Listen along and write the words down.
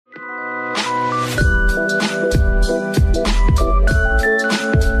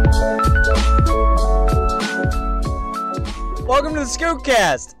Welcome to the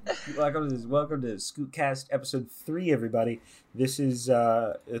Scootcast. Welcome to Scootcast episode 3, everybody. This is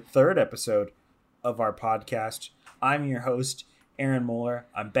the third episode of our podcast. I'm your host, Aaron Moeller.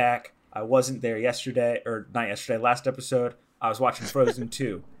 I'm back. I wasn't there yesterday, or not yesterday, last episode. I was watching Frozen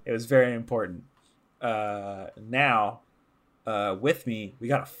 2. It was very important. Now, with me, we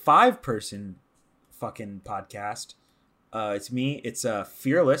got a 5-person fucking podcast. It's me. It's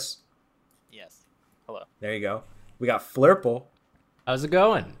Fearless. Yes. Hello. There you go. We got Flurple. How's it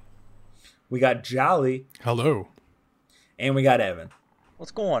going? We got Jolly. Hello. And we got Evan.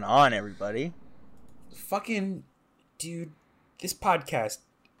 What's going on, everybody? Fucking, dude, this podcast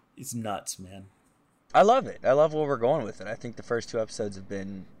is nuts, man. I love it. I love where we're going with it. I think the first 2 episodes have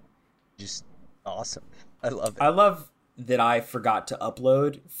been just awesome. I love it. I love that I forgot to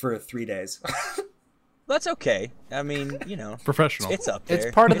upload for 3 days. That's okay. I mean, you know, Professional. it's up there.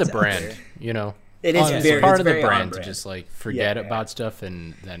 It's part of the It's up brand, there. you know. It is It's very, part it's of the very brand on to brand. just like forget Yeah. about stuff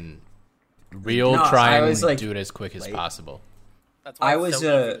and then No, try I and was, like, do it as quick as late. possible. That's why I it's was,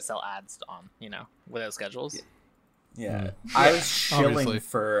 so easy to sell ads on, without schedules. Yeah. I was Obviously.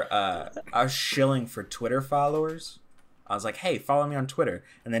 shilling for Twitter followers. I was like, hey, follow me on Twitter.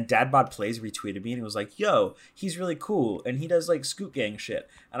 And then Dadbod Plays retweeted me and he was like, yo, he's really cool. And he does like Scoot Gang shit.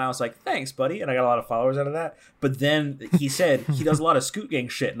 And I was like, thanks, buddy. And I got a lot of followers out of that. But then he said he does a lot of Scoot Gang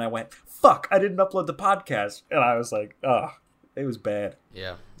shit. And I went, fuck, I didn't upload the podcast. And I was like, oh, it was bad.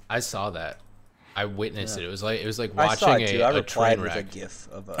 Yeah, I saw that. I witnessed it. It was like I saw watching it too. I a replied train with a wreck. gif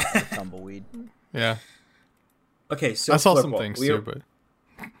of a tumbleweed. Yeah. Okay, so I saw some Flipple, things we too, are- but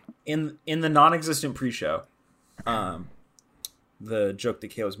in the non-existent pre-show, the joke that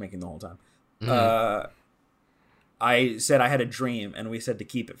Kay was making the whole time, I said I had a dream, and we said to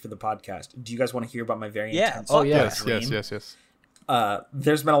keep it for the podcast. Do you guys want to hear about my very Yeah. intense Oh, yeah. dream? yes.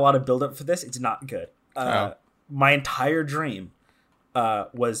 There's been a lot of build-up for this. It's not good. My entire dream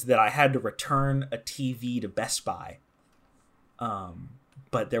was that I had to return a TV to Best Buy,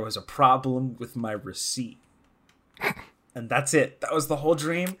 but there was a problem with my receipt. And that's it. That was the whole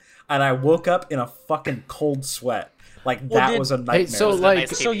dream. And I woke up in a fucking cold sweat. Like, that was a nightmare. Hey, so Was that like,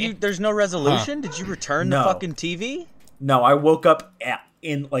 nice? So there's no resolution? Did you return the No. fucking TV? No, I woke up at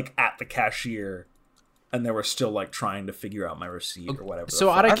the cashier, and they were still, like, trying to figure out my receipt or whatever. so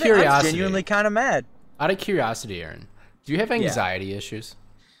the out fuck. of I'm curiosity, genuinely kind of mad. Aaron, do you have anxiety issues?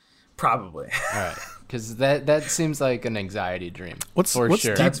 Probably. All right, because that seems like an anxiety dream. Let's for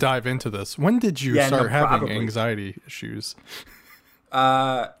sure. deep dive into this. When did you Yeah, no, start having probably. anxiety issues?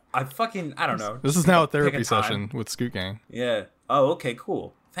 I don't know. This is now a Pick a therapy time. session with Scoot Gang. Yeah. Oh, okay,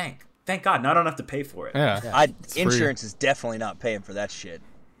 cool. Thank God. Now I don't have to pay for it. Yeah. free. Insurance is definitely not paying for that shit.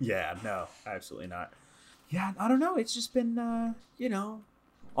 Yeah, no, absolutely not. Yeah, I don't know. It's just been,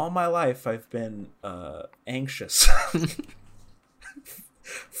 all my life I've been anxious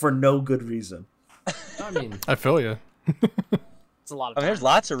for no good reason. I mean, I feel you. It's a lot of I mean, time. there's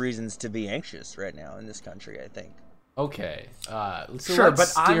lots of reasons to be anxious right now in this country, I think. okay. So Sure,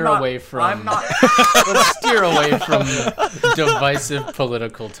 let's but steer I'm not. away from. I'm not. Let's steer away from divisive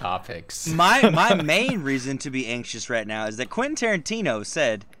political topics. My main reason to be anxious right now is that Quentin Tarantino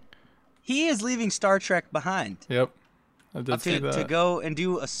said he is leaving Star Trek behind Yep. I did see that. to go and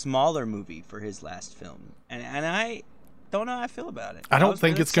do a smaller movie for his last film, and I don't know how I feel about it. I don't was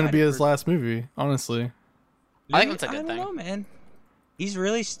think really it's going to be excited his for- last movie, honestly. I think that's a good I thing. don't know, man. He's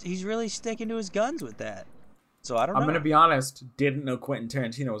really sticking to his guns with that. So I don't know. I'm gonna be honest. Didn't know Quentin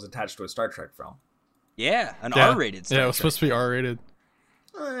Tarantino was attached to a Star Trek film. Yeah, an Yeah. R-rated. Star Yeah, it was Trek. supposed to be R-rated.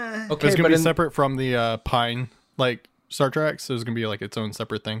 Okay, It's going to but be in- separate from the Pine, like, Star Trek, so it's going to be, like, its own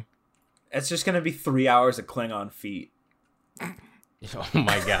separate thing. It's just gonna be 3 hours of Klingon feet. Oh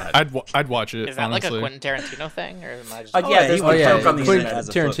my god. I'd watch it, Is that honestly. like a Quentin Tarantino thing, or am I just? Yeah, there's he- one Oh yeah, joke on the Quentin internet. has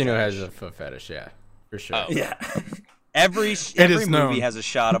a foot Tarantino has fetish. a foot fetish. Yeah, for sure. Oh. Yeah. Every is movie known. has a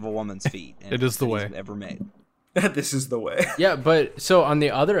shot of a woman's feet. and It is the that way. he's ever made. This is the way. Yeah, but so on the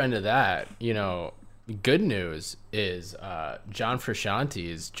other end of that, good news is John Frusciante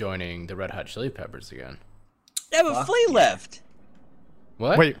is joining the Red Hot Chili Peppers again. Yeah, but Flea left.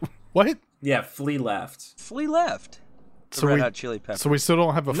 What? Wait, what? Yeah, Flea left. Flea left. The So Red we- Hot Chili Peppers. So we still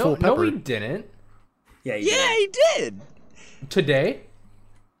don't have a no, full no, Pepper. we didn't. Yeah, he yeah, did. he did. Today?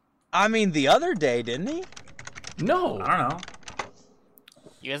 I mean, the other day, didn't he? No, I don't know.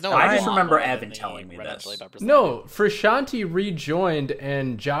 You guys know. I a just lot remember more than Evan the telling me Red Hot this. Chili Peppers no. Frusciante rejoined,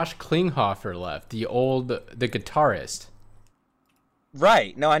 and Josh Klinghoffer left. The guitarist.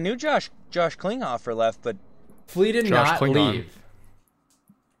 Right. No, I knew Josh Klinghoffer left, but Flea did Josh not Klingon. leave.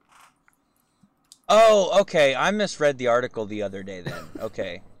 oh, okay. I misread the article the other day. Then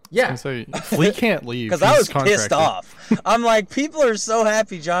okay. Yeah. Say, Flea can't leave. Because I was He's pissed contracted. off. I'm like, people are so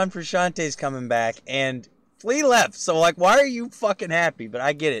happy John Frusciante's coming back, and Flea left. So, like, why are you fucking happy? But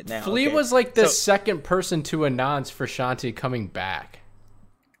I get it now. Flea okay. was like the So- second person to announce Frusciante coming back.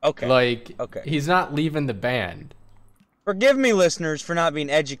 Okay. Like, Okay. he's not leaving the band. Forgive me, listeners, for not being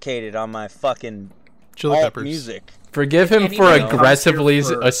educated on my fucking Chili alt Peppers. music. Forgive him for anyone comes aggressively here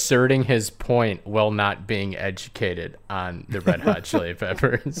for- asserting his point while not being educated on the Red Hot Chili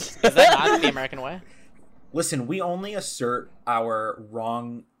Peppers. Is that not the American way? Listen, we only assert our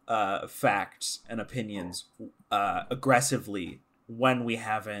wrong facts and opinions aggressively when we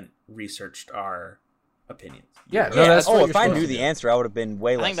haven't researched our opinions. Yeah, no, Yeah. that's what Oh, you're if I supposed knew to the do. answer, I would have been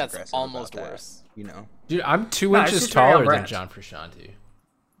way less think that's aggressive almost about that, worse. You know. Dude, I'm 2 No, it's inches just very on taller than brand. John Frusciante.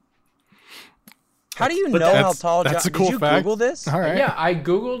 How do you But know that's- how tall John? That's a cool Did you fact. Google this? All right. Yeah, I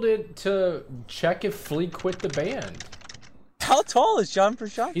googled it to check if Flea quit the band. How tall is John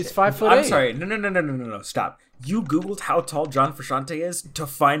Frusciante? He's 5'8". I'm sorry. No. Stop. You Googled how tall John Frusciante is to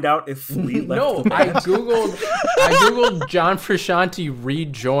find out if Flea left No, the I band? googled John Frusciante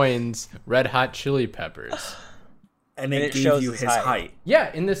rejoins Red Hot Chili Peppers. and And it it gave shows you his his height. height.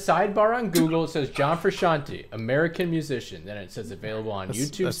 Yeah, in the sidebar on Google, it says John Frusciante, American musician. Then it says available on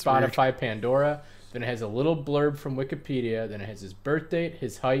YouTube, that's Spotify, Pandora. Then it has a little blurb from Wikipedia. Then it has his birth date,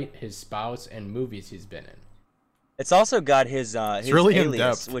 his height, his spouse, and movies he's been in. It's also got his really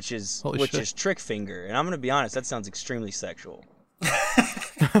alias, in-depth. which is Holy shit. Trick Finger, and I'm gonna be honest, that sounds extremely sexual.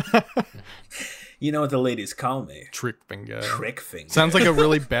 You know what the ladies call me? Trick finger. Trick finger. Sounds like a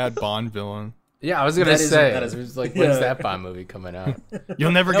really bad Bond villain. Yeah, I was gonna That is- say. that is- It was like, yeah. when's that Bond movie coming out?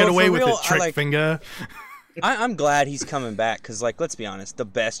 You'll never No, get for away with real, it, I Trick like- finger. I'm glad he's coming back because, like, let's be honest, the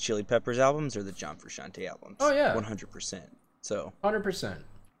best Chili Peppers albums are the John Frusciante albums. Oh, yeah. 100%. So 100%.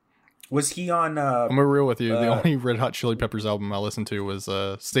 Was he on? I'm gonna be real with you. The only Red Hot Chili Peppers album I listened to was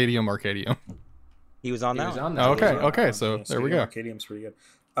Stadium Arcadium. he was on He that was one. on that. Okay, one. okay, so there we go. Arcadium's pretty good.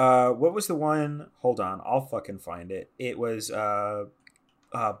 What was the one? Hold on, I'll fucking find it. It was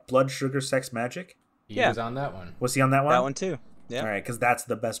Blood Sugar Sex Magic. He Yeah. was on that one. Was he on that one? That one too. Yeah. All right, because that's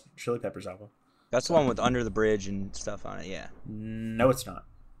the best Chili Peppers album. That's the one with Under the Bridge and stuff on it. Yeah. No, it's not.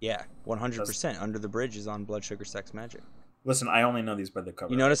 Yeah. 100%. Under the Bridge is on Blood Sugar Sex Magic. Listen, I only know these by the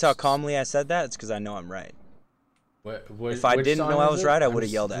cover. You notice how artists. calmly I said that? It's because I know I'm right. If I didn't know I was right, I would've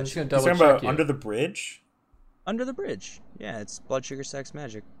yelled at I'm just you. gonna He's double talking check about you. Under the Bridge. Under the Bridge. Yeah, it's Blood Sugar Sex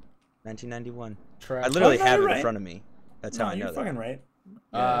Magic. 1991. Track- I literally no, have you're it in right. front of me. That's how I know you're that. fucking right.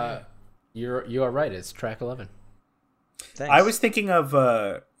 You are right. It's track 11. Thanks. I was thinking of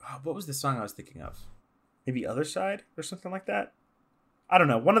what was the song I was thinking of? Maybe Other Side or something like that. I don't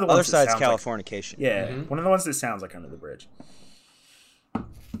know. One of the Other ones that Side's sounds Californication. Like, yeah, Mhm. one of the ones that sounds like Under the Bridge.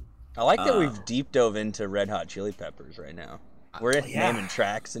 I like that we've deep dove into Red Hot Chili Peppers right now. We're Yeah. naming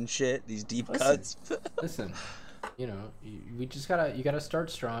tracks and shit. These deep Listen. cuts. Listen, we just you gotta start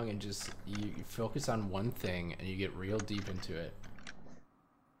strong and just you focus on one thing and you get real deep into it.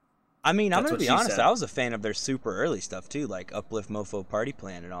 I mean, I'm That's gonna what be she honest. said. I was a fan of their super early stuff too, like Uplift Mofo Party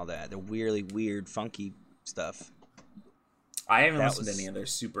Plan and all that. The weirdly weird, funky stuff. I haven't That listened was- to any of their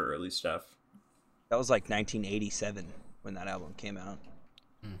super early stuff. That was like 1987 when that album came out.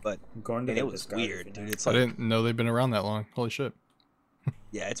 But I'm going to and the it was discography weird, now. dude. It's I like, didn't know they've been around that long. Holy shit.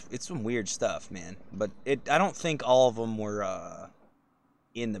 yeah, it's some weird stuff, man. But I don't think all of them were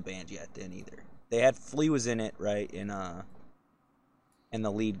in the band yet then either. They had Flea was in it, right? And the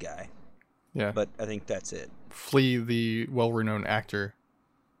lead guy. Yeah. But I think that's it. Flea, the well-renowned actor.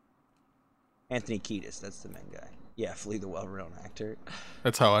 Anthony Kiedis, that's the main guy. Yeah, Flea, the well-renowned actor.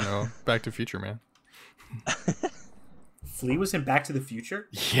 That's how I know Back to Future, man. Flea was in Back to the Future.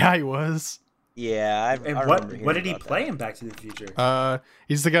 Yeah, he was. Yeah, I And remember what hearing did he about play that. in Back to the Future?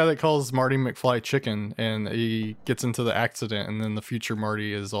 He's the guy that calls Marty McFly chicken, and he gets into the accident, and then the future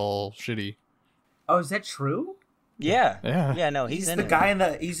Marty is all shitty. Oh, is that true? Yeah, Yeah. yeah. No, he's in the it. guy in the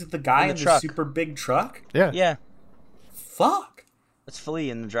guy In in the the truck. super big truck. Yeah. Yeah, Fuck! that's Flea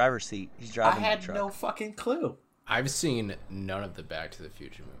in the driver's seat. He's I driving had the truck. no fucking clue. I've seen none of the Back to the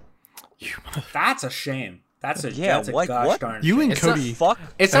Future movies. That's a shame. That's a Yeah, that's a like, gosh what? darn You shame. and It's not Cody. Fuck.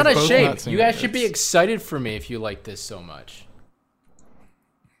 It's I've not a both shame. not seen You it. guys should be It's- excited for me if you like this so much.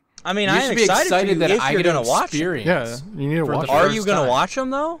 I mean, You I'm should be excited, excited for you that if I you're get gonna to watch. 'em. experience. Yeah, you need to For the watch Are first you gonna time. watch them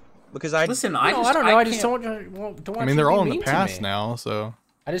though? Because I Listen, No, I I don't know. I just can't- don't want I mean, they're you to all be in the mean to past me. now, so.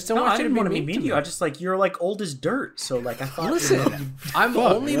 I just don't No, want I you to didn't be want to be mean mean to to you. me. I just like you're like old as dirt. So like I thought. Listen, I'm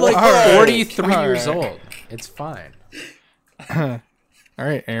Fuck. only like Alright. 43 years Alright. old. It's fine. All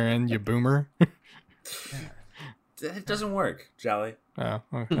right, Aaron, you boomer. It doesn't work, Jolly. Oh,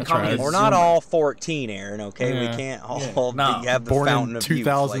 I Call me tried. a We're not Zoomer. all 14, Aaron. Okay, Yeah. we can't all No. have the Born fountain in of youth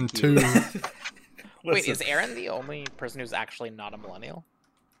like 2002. you. Wait, Listen. is Aaron the only person who's actually not a millennial?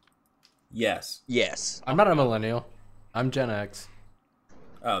 Yes. Yes. I'm not a millennial. I'm Gen X.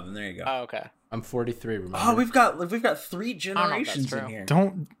 Oh, then there you go. Oh, okay. I'm 43. Remember? Oh, we've got 3 that's generations in true. here.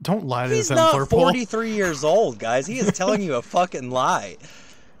 Don't lie to He's this not Flurple. 43 years old, guys. He is telling you a fucking lie.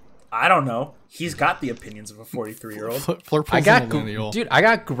 I don't know. He's got the opinions of a 43-year-old. Flurple's I got a millennial. dude. I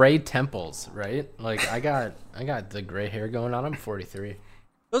got gray temples, right? Like I got the gray hair going on. I'm 43.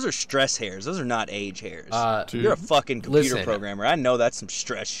 Those are stress hairs. Those are not age hairs. Dude. You're a fucking computer Listen. programmer. I know that's some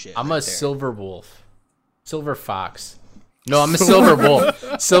stress shit. I'm right a there. silver wolf, silver fox. No, I'm a silver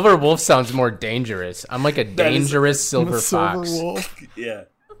wolf. Silver wolf sounds more dangerous. I'm like a dangerous silver fox. wolf. Yeah.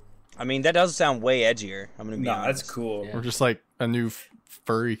 I mean, that does sound way edgier. I'm gonna be No, honest. that's cool. Yeah. We're just like a new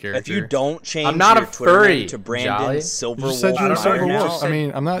furry character. If you don't change I'm not your a Twitter furry, name to Brandon Jolly. You Silver just said Wolf, you were a I silver don't know. wolf. I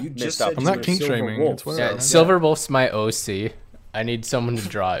mean, I'm not. You just missed said up. you I'm not were a kink silver shaming. wolf, It's whatever. Yeah, so- silver wolf's my OC. I need someone to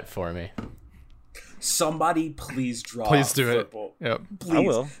draw it for me. Somebody please draw. Please do it. Flurple. Yep. Please. I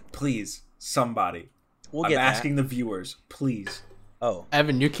will. Please. Somebody. We'll I'm get asking the viewers. Please. that. Oh,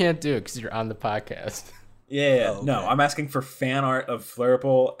 Evan, you can't do it because you're on the podcast. Yeah. Oh, No, okay. I'm asking for fan art of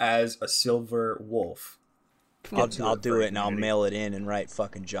Flurple as a silver wolf. I'll to I'll it do for it and I'll community. mail it in and write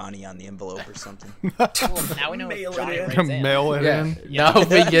fucking Johnny on the envelope or something. Well, now we know Mail what it Johnny in. writes in. Mail it Yeah. in. Now if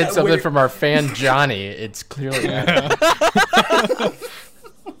we get something We're- from our fan Johnny, it's clearly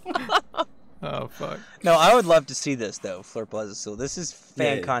Oh fuck. No, I would love to see this though, Flurple as a Silver. This is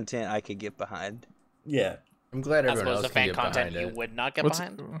fan Yeah. content I could get behind. Yeah. I'm glad As everyone opposed else to can fan get content behind you it. would not get What's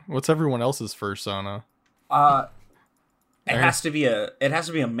behind. what's everyone else's fursona? It has to be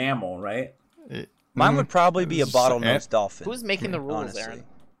a mammal, right? Mine would probably be a It's- bottlenose dolphin. Who's making the rules, honestly. Aaron?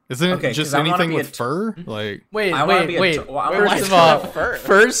 Isn't it Okay, 'cause just I wanna anything be a with fur? Like Wait, I wanna wait, be a wait. I wanna Wait, be First a of all, turtle. Fur.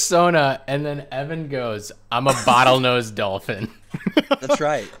 first Sona, and then Evan goes, I'm a bottlenose dolphin. That's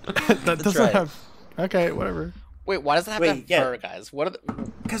right. that doesn't right. have. Okay, whatever. Wait, why does it have to Wait, have yeah. fur, guys? What are the...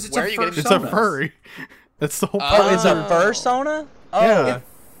 Because it's Where a are you getting- It's fursona. a furry. That's the whole. Oh, it's a Oh. fursona? Oh, Yeah.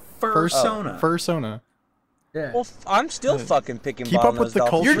 Fursona. Fursona. Yeah. well, I'm still fucking picking Keep up with bottlenose the dolphins.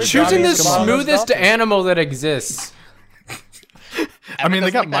 culture. You're Johnny choosing the is a bottlenose smoothest dolphin. animal that exists. I mean,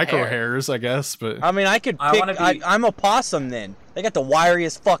 they got doesn't like that micro hair. hairs, I guess, but I mean, I could I pick. wanna be- I'm a possum then. They got the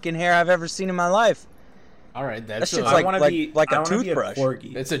wiriest fucking hair I've ever seen in my life. All right, That that's shit's a, like- I want to be like a I wanna toothbrush. Be a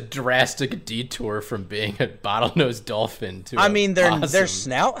corgi. it's a drastic detour from being a bottlenose dolphin to I a mean, their possum.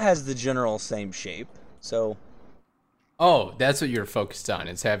 snout has the general same shape. So Oh, that's what you're focused on.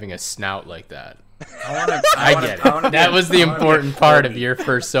 It's having a snout like that. I I get it. That was the important part of your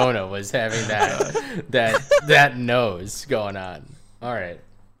persona was having that nose going on. All right.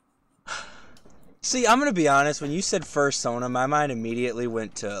 see, I'm gonna be honest. When you said fursona, my mind immediately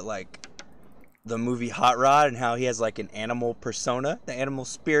went to like the movie Hot Rod and how he has like an animal persona, the animal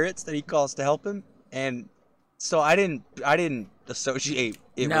spirits that he calls to help him, and so I didn't associate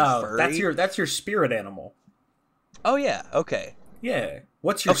it with No, furry. that's your spirit animal. Oh yeah, okay. Yeah.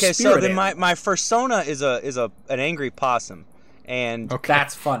 What's your Okay, spirit so then animal? my fursona is an angry possum, and okay.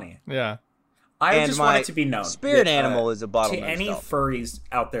 That's funny. Yeah. I And just my want it to be known. spirit that, animal is a bottlenose To any dolphin. furries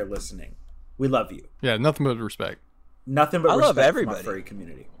out there listening, we love you. Yeah, nothing but respect. Nothing but I love respect everybody. from our furry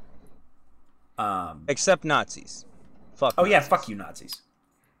community. except Nazis. Fuck. Oh yeah, Nazis. fuck you, Nazis.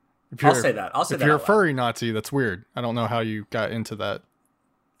 If I'll say that. I'll say if that. you're a out loud. furry Nazi, that's weird. I don't know how you got into that.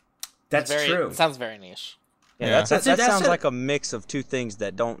 That's true. It sounds very niche. Yeah, Yeah. that That's sounds it. like a mix of two things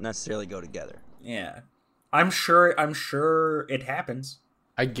that don't necessarily go together. Yeah, I'm sure it happens.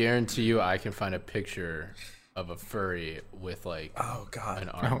 I guarantee you I can find a picture of a furry with like Oh god, an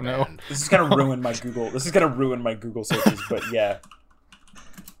Oh, armband. no. this is gonna ruin my Google. This is gonna ruin my Google searches. But yeah,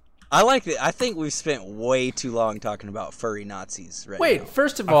 I like it. I think we've spent way too long talking about furry Nazis right Wait, now.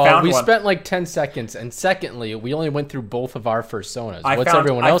 first of I all, found we one. spent like 10 seconds, and secondly, we only went through both of our personas. I What's found-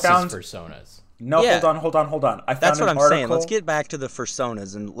 everyone I else's found- personas? no, Yeah. hold on. I found That's what an I'm saying. article- Let's get back to the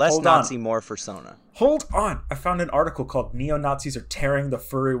fursonas and less Hold on. Nazi, more fursona. Hold on. I found an article called "Neo Nazis are tearing the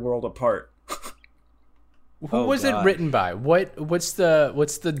furry world apart." Who Oh, was it God. written by? What's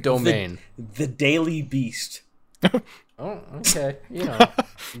the domain? The Daily Beast. Oh, okay. You know,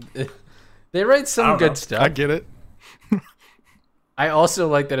 they write I some don't good know. stuff. I get it. I also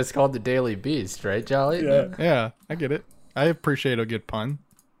like that it's called the Daily Beast, right, Jolly? Yeah. Yeah, I get it. I appreciate a good pun.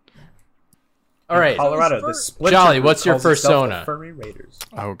 All right. Colorado. Fur- The splinter Jolly, group what's your calls itself the persona? Furry Raiders.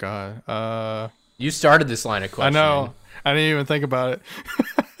 Oh god. You started this line of I questioning. know. I didn't even think about it.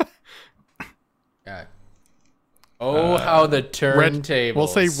 Yeah. Oh, how the Red. turntables. We'll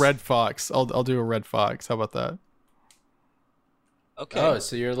say red fox. I'll do a red fox. How about that? Okay. Oh,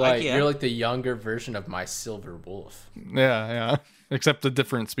 so you're like yeah. you're like the younger version of my silver wolf. Yeah. Except a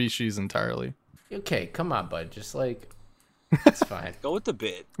different species entirely. Okay, come on, bud. Just like it's fine. Go with the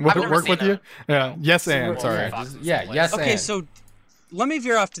bit. Would I've it never work seen with you? a- Yeah. Yes, and Wolf sorry. fox. Yeah, yes. Okay, and. so let me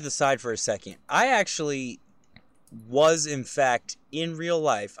veer off to the side for a second. I actually was, in fact, in real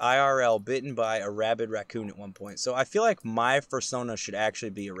life, IRL, bitten by a rabid raccoon at one point. So I feel like my persona should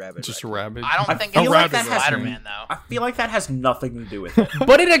actually be a rabid Just a raccoon. rabbit. I don't I think feel it's like like that has- Spider-Man though. I feel like that has nothing to do with it.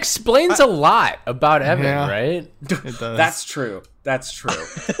 But it explains a lot about Evan, Yeah. right? It does. That's true. That's true.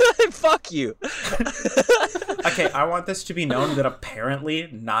 Fuck you. Okay, I want this to be known that apparently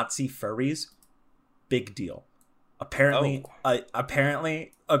Nazi furries, big deal. Apparently,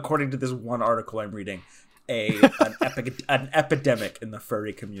 according to this one article I'm reading, an epidemic in the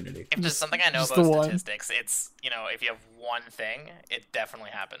furry community. If there's something I know Just about the one. statistics, it's if you have one thing, it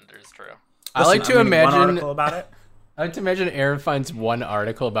definitely happened. It's true. I like Listen, to I'm reading one imagine. article about it. I like to imagine Aaron finds one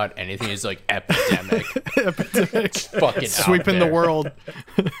article about anything. He's like epidemic, epidemic. fucking Sweeping the world.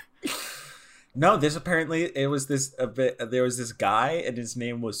 No, there was this guy and his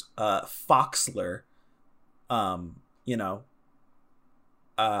name was Foxler. Yeah,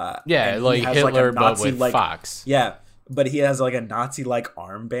 and he like has, Hitler, a but with Nazi-like- Fox. Yeah, but he has like a Nazi-like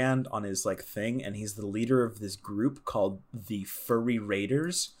armband on his like thing, and he's the leader of this group called the Furry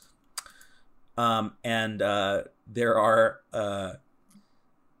Raiders. There are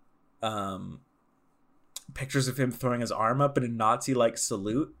pictures of him throwing his arm up in a Nazi-like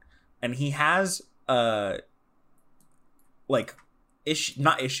salute, and he has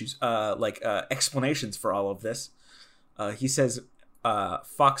explanations for all of this. He says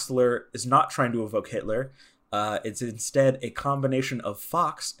Foxler is not trying to evoke Hitler. It's instead a combination of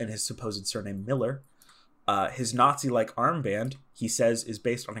Fox and his supposed surname Miller. His Nazi-like armband, he says, is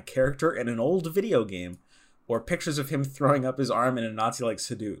based on a character in an old video game, or pictures of him throwing up his arm in a Nazi-like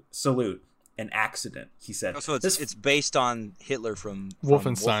salute. An accident, he said. Oh, so it's based on Hitler from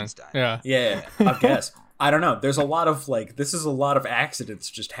Wolfenstein. Yeah. Yeah, I guess. I don't know. There's a lot of this is a lot of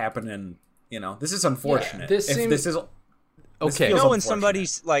accidents just happening. This is unfortunate. this If seems- this is Okay. You feels know when unfortunate.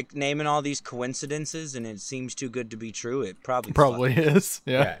 somebody's like naming all these coincidences and it seems too good to be true, it probably Probably is.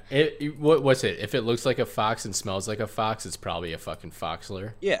 Yeah. Yeah. What's it? If it looks like a fox and smells like a fox, it's probably a fucking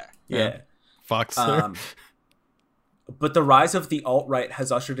foxler. Yeah. yeah. Foxler. But the rise of the alt-right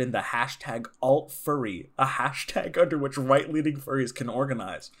has ushered in the hashtag #altfurry, a hashtag under which right-leaning furries can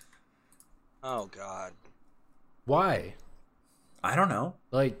organize. Oh God. Why? I don't know.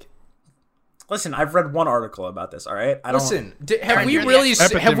 Like, Listen, I've read one article about this. All right. I don't. listen. Have we you're the really?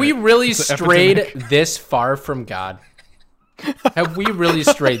 expert. Have we Epidemic. really It's an strayed epidemic. this far from God? Have we really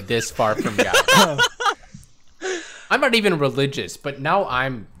strayed this far from God? I'm not even religious, but now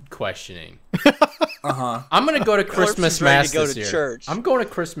I'm questioning. I'm gonna go to Christmas is ready mass to go this to year. church. I'm going to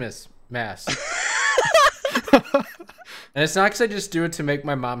Christmas mass, and it's not because I just do it to make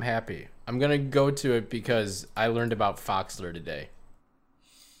my mom happy. I'm gonna go to it because I learned about Foxler today.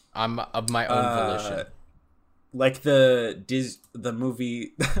 I'm of my own volition. Like the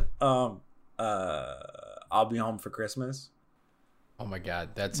movie, I'll Be Home for Christmas. Oh my god,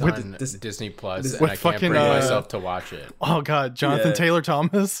 that's With on this- Disney Plus, this- and with I can't fucking, bring myself to watch it. Oh God, Jonathan Yeah. Taylor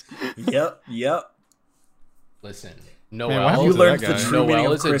Thomas. Yep. Listen, Man, what Noel. happened You to learned that the guy? true meaning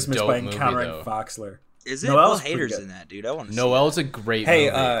Noel of is a Christmas dope by movie, encountering though. Foxler. Is it? Noel's Bill pretty Hader's good. in that, dude. I want to. Noel's a great Hey,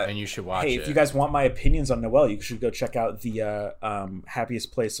 movie, and you should watch Hey, it. if you guys want my opinions on Noel, you should go check out the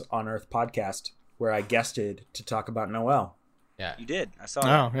Happiest Place on Earth podcast, where I guested to talk about Noel. yeah, You did. I saw Oh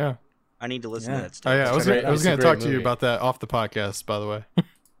that. yeah. I need to listen Yeah. to that Oh stuff. yeah. I was Check it gonna, out. I was It's a gonna great talk to you movie. about that off the podcast, by the way.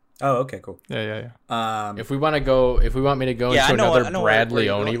 Oh, okay, cool. Yeah. if we want to go, if we want me to go Yeah, I into know. another I know Brad where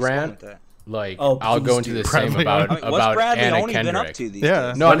you're Leone going with rant, that. like Oh, I'll go please into do. the same Brad about Leone. I mean, what's about Brad Anna Leone been Kendrick. up to these Yeah.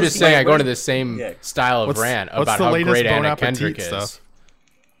 days? No, What I'm is just he- saying I what go is- into the same Yeah. style of What's- rant what's about the how latest great Bon Anna Appetit Kendrick is. stuff?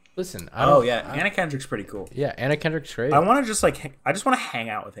 Listen, I Oh don't, yeah, Anna Kendrick's pretty cool. yeah, Anna Kendrick's great. I want to just I just want to hang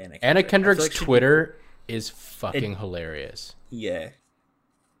out with Anna. Kendrick. Anna I feel Kendrick's like she'd be- Twitter is fucking hilarious. Yeah.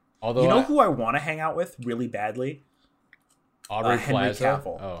 Although You know who I want to hang out with really badly? Aubrey Henry Plaza.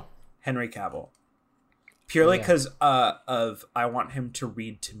 Cavill. Oh, Henry Cavill. Purely Yeah. because of I want him to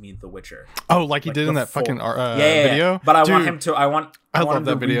read to me The Witcher. Oh, like he Like did the in that full- fucking yeah, video. But I Dude, want him to. I want I want love him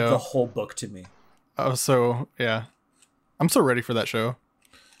that to video. read the whole book to me. Oh, so yeah. I'm so ready for that show.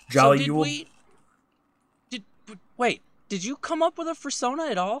 Jolly, so did you will. Wait, did you come up with a persona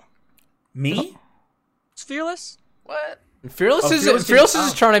at all? Me? It's Fearless? What? Fearless Oh, is Fearless Fearless didn't-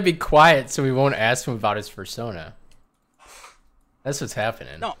 is trying to be quiet, so we won't ask him about his persona. That's what's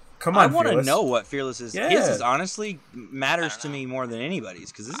happening. No. Come on, I want to Fearless. know what Fearless is. Yeah. His is honestly matters I to don't me more than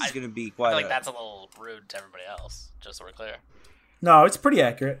anybody's because this is going to be I quite feel like a... that's a little rude to everybody else. Just so we're clear. No, it's pretty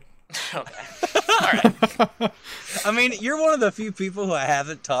accurate. Okay. All right. I mean, you're one of the few people who I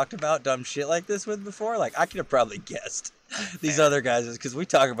haven't talked about dumb shit like this with before. Like, I could have probably guessed these other guys because we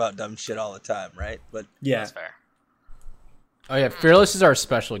talk about dumb shit all the time, right? But Yeah. That's fair. Oh yeah, Fearless is our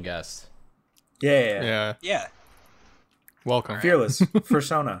special guest. Yeah. Yeah. yeah, Welcome. Fearless.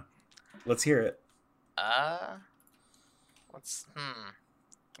 Persona. Let's hear it. Let's.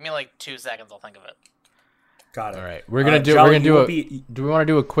 Give me like 2 seconds. I'll think of it. Got it. All right, we're gonna do. Jolly, We're gonna you do will a. be- Do we want to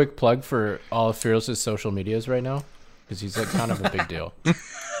do a quick plug for all of Fearless's social medias right now? Because he's like kind of a big deal. Do you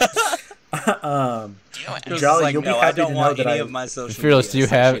know Fearless Jolly, is like, you'll be no, I happy don't to want know that any I- of my social. Fearless, do you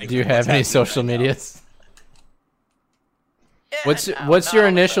media have associated with any what's happening social right now. medias? Yeah, What's no, your but-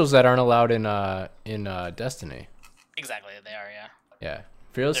 initials that aren't allowed in Destiny? Exactly, they are. Yeah. Yeah,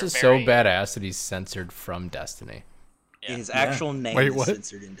 Fearless They're is so very- badass that he's censored from Destiny. Yeah. His actual name Wait, is what?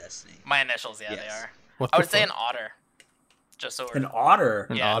 censored in Destiny. My initials. Yeah, they Yes. are. What I the would say fuck? an otter. Just so we're. An otter.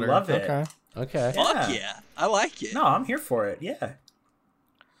 An Yeah. otter. I love it. Okay. Okay. Yeah. Fuck yeah, I like it. No, I'm here for it. Yeah.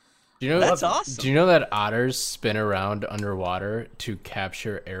 Do you know That's awesome. Do you know that otters spin around underwater to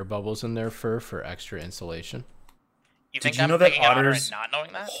capture air bubbles in their fur for extra insulation? You Did think you I'm know that picking an otter otters- and not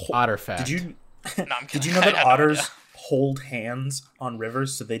knowing that? Otter fact. Did you No, I'm did kidding. you know I that had no otters idea. hold hands on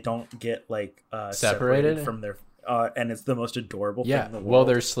rivers so they don't get like Separated? from their and it's the most adorable Yeah. thing in the world. While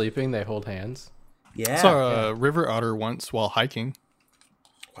they're sleeping, they hold hands. yeah. Saw a river otter once while hiking.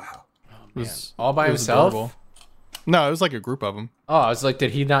 Wow. It was, All by it was himself? adorable. No, it was like a group of them. Oh, I was like,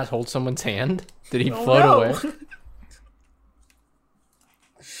 did he not hold someone's hand? Did he Oh, float no. away?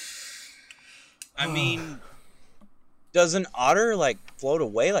 I mean, does an otter like float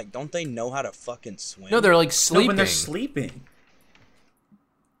away? Like, don't they know how to fucking swim? No, they're like No, sleeping. when they're sleeping.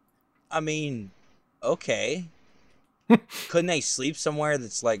 I mean, okay. Couldn't they sleep somewhere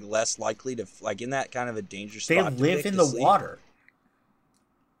that's like less likely to like in that kind of a dangerous They spot? to live pick in to the sleep? water.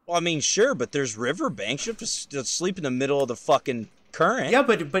 Well, I mean, sure, but there's riverbanks. You have to sleep in the middle of the fucking current. Yeah,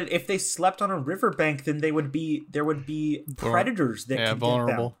 but if they slept on a riverbank, then there would be predators that Yeah, could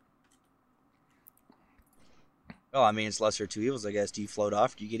vulnerable. get Oh, I mean, it's lesser of two evils, I guess. Do you float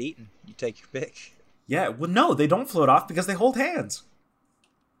off? Do you get eaten? You take your pick. them. Yeah, well, no, they don't float off because they hold hands.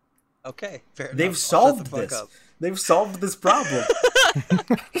 Okay, fair enough. They've I'll shut solved the fuck this. up. They've solved this problem.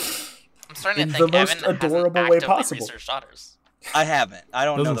 I'm starting in to the think most Evan adorable hasn't way actively possible. researched otters. I haven't. I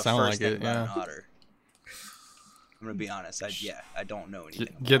don't know Doesn't the sound first like thing it, about yeah. an otter. I'm gonna be honest. I don't know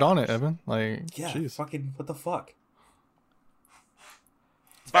anything. Get about on it, otters. Evan. Like, Yeah, jeez. fucking what the fuck?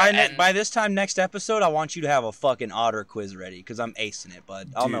 And- By this time next episode, I want you to have a fucking otter quiz ready because I'm acing it,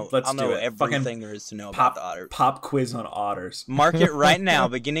 bud. I'll Dude, know. let's I'll do know it. everything Fucking there is to know Pop about the otter. pop quiz on otters. Mark it right now.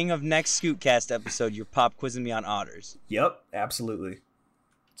 Beginning of next Scootcast episode, you're pop quizzing me on otters, Yep, absolutely.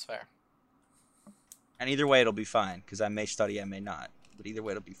 It's fair. and either way, it'll be fine because I may study, I may not, but either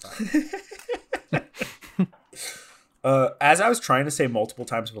way, it'll be fine. As I was trying to say multiple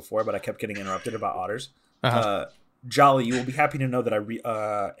times before, but I kept getting interrupted about otters. Uh-huh. Jolly, you will be happy to know that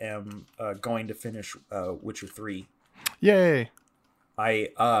I am going to finish Witcher 3. Yay. I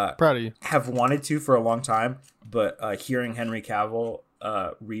Proud of you. have wanted to for a long time, but hearing Henry Cavill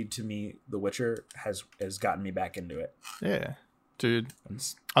read to me The Witcher has gotten me back into it. Yeah. Dude,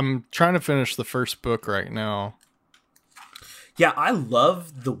 It's- I'm trying to finish the first book right now. Yeah, I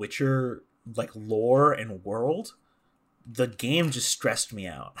love The Witcher like lore and world. The game just stressed me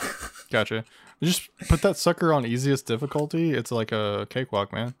out. Gotcha. Just put that sucker on easiest difficulty. It's like a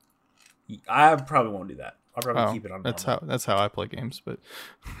cakewalk, man. I probably won't do that. I'll probably Oh, keep it on that's normal. how I play games. But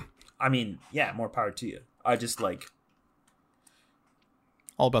I mean, yeah, more power to you. I just like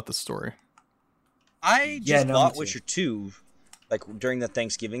all about the story. I just Yeah, no, bought me too. Witcher 2, like during the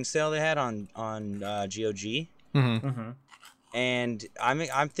Thanksgiving sale they had on GOG, Mm-hmm. and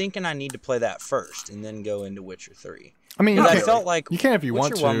I'm thinking I need to play that first and then go into Witcher 3. I mean, No, you, I I can, felt like you can if you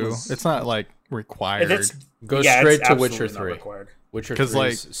want Witcher 1 to. was- It's not like required. and it's Go yeah, straight it's to Witcher absolutely not 3. required. Witcher 'Cause, 3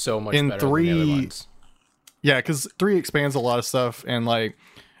 like, is so much in better than the other 3 ones. Yeah, because 3 expands a lot of stuff, and like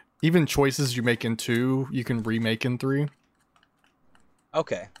even choices you make in 2, you can remake in 3.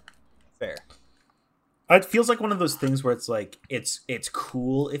 Okay, fair. It feels like one of those things where it's like it's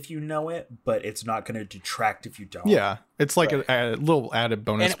cool if you know it, but it's not going to detract if you don't. Yeah, it's like a little added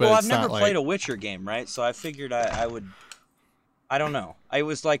bonus, And but well, it's I've never not played like a Witcher game, right? So I figured I would. I don't know. It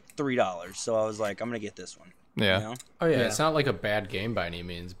was like $3, so I was like, I'm gonna get this one. yeah. You know? Oh yeah, Yeah. it's not like a bad game by any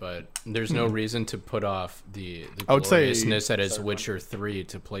means, but there's no reason to put off the I would say- gloriousness that is Witcher 3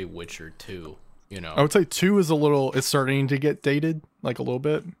 to play Witcher 2. You know, I would say 2 is it's starting to get dated, like a little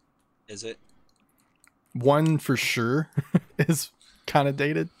bit. Is it? 1 for sure is kind of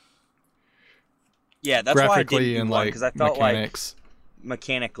dated. Yeah, that's why I didn't graphically do and one, like because I felt mechanics. like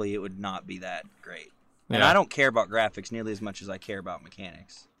mechanically it would not be that great. And Yeah. I don't care about graphics nearly as much as I care about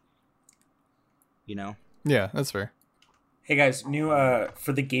mechanics. You know? Yeah, that's fair. Hey guys, new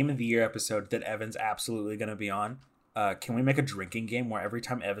for the Game of the Year episode that Evan's absolutely going to be on. Can we make a drinking game where every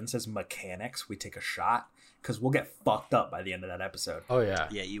time Evan says mechanics, we take a shot? Because we'll get fucked up by the end of that episode. Oh yeah.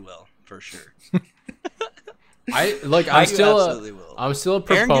 Yeah, you will, for sure. I'm You still absolutely will. I'm still a Aaron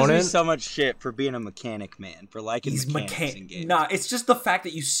gives me proponent. so much shit for being a mechanic, man, for liking He's mechanics in games. Nah, it's just the fact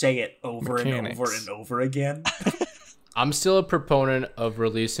that you say it over and over Mechanics. and over again. I'm still a proponent of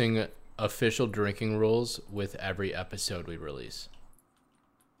releasing official drinking rules with every episode we release.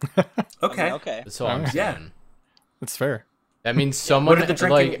 Okay. Okay. That's all I'm Yeah. saying. It's fair. That means someone What are the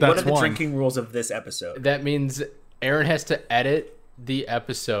drinking, like what are That's the one. drinking rules of this episode? that means Aaron has to edit the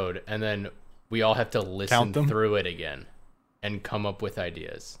episode and then we all have to listen Count them? through it again and come up with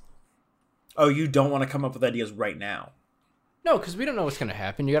ideas. Oh, you don't want to come up with ideas right now. No, because we don't know what's gonna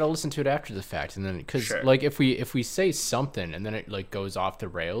happen. You got to listen to it after the fact, and then because Sure. like if we say something and then it like goes off the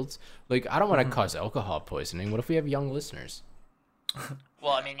rails, like I don't want to cause alcohol poisoning. What if we have young listeners?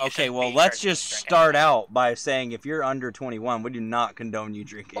 Well, I mean, you Okay, shouldn't well, be let's encouraging just drinking. start out by saying if you're under 21, we do not condone you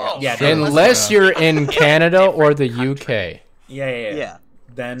drinking. Whoa. Yeah, Sure. Unless you're in Canada or the UK. Yeah. Yeah,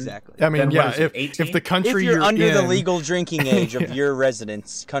 Then exactly. I mean, Then what yeah, is it, if 18? the country If you're under the in- legal drinking age of your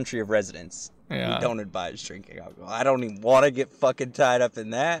residence, country of residence, Yeah. we don't advise drinking alcohol. I don't even want to get fucking tied up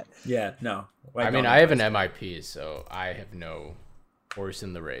in that. Yeah, no. I mean, I have an MIP, so I have no horse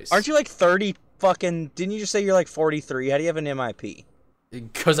in the race. Aren't you like 30 fucking... Didn't you just say you're like 43? How do you have an MIP?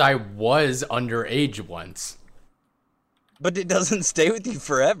 Because I was underage once. But it doesn't stay with you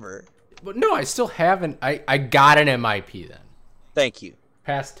forever. But no, I still haven't. I got an MIP then. Thank you.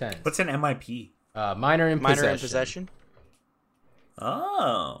 Past tense. What's an MIP? Minor in Minor possession. in possession?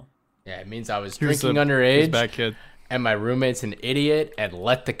 Oh. Yeah, it means I was He was drinking a- he was a underage, bad kid. and my roommate's an idiot and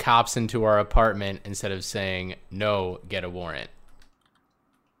let the cops into our apartment instead of saying, no, get a warrant.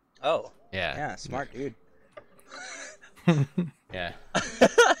 Oh. Yeah. Yeah, smart dude. Yeah.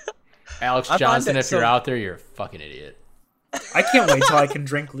 Alex I find Johnson, that if you're so- out there, you're a fucking idiot. I can't wait till I can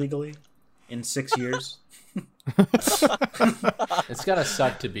drink legally in 6 years. It's gotta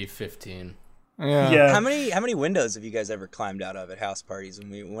suck to be 15. Yeah. How many windows have you guys ever climbed out of at house parties?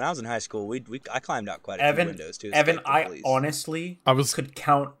 When I was in high school, I climbed out quite a few Evan, windows to Evan, escape the I police. honestly could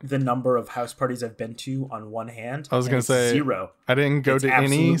count the number of house parties I've been to on one hand. I was and gonna it's say 0. I didn't go It's to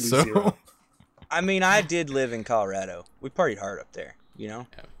any, absolutely so 0. I mean, I did live in Colorado. We partied hard up there, you know?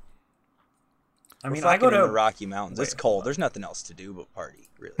 I We're mean, I go fucking in to the Rocky Mountains. Wait, It's hold cold. on. There's nothing else to do but party,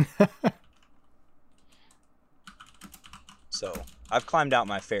 really. So, I've climbed out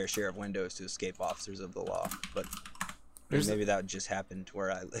my fair share of windows to escape officers of the law, but maybe that just happened to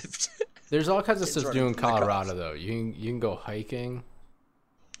where I lived. There's all kinds of Kids stuff to running do in from the cops. Colorado, though. You can go hiking.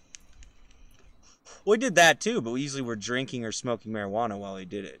 We did that too, but we usually were drinking or smoking marijuana while we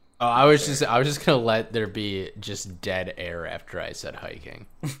did it. Oh, I was just gonna let there be just dead air after I said hiking.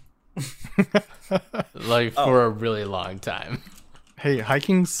 Like for a really long time. hey,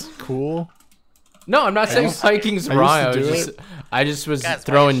 hiking's cool. No, I'm not saying hiking's I wrong. used to do I just was Guys, why are you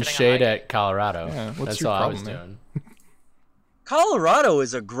throwing shitting on shade hiking? at Colorado. Yeah, what's That's your all I was problem, man? doing. Colorado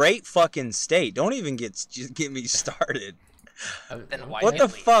is a great fucking state. Don't even get me started. Then why What did the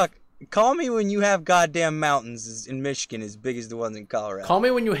we leave? fuck? Call me when you have goddamn mountains in Michigan as big as the ones in Colorado. Call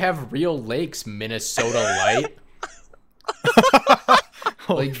me when you have real lakes, Minnesota Light.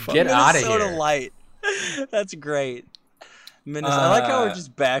 Like, get out of Minnesota here. Light. That's great. Minnesota. I like how we're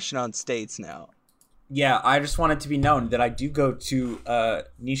just bashing on states now. Yeah, I just want it to be known that I do go to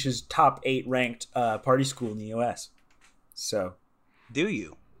Nisha's top 8 ranked party school in the U.S. So, Do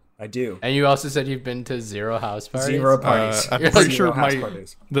you? I do. And you also said you've been to 0 house parties? 0 parties. I'm You're pretty like- sure 0 house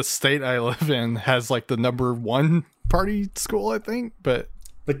parties. the state I live in has like the #1 party school, I think. But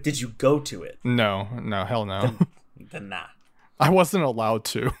But did you go to it? no, hell no. Then nah. I wasn't allowed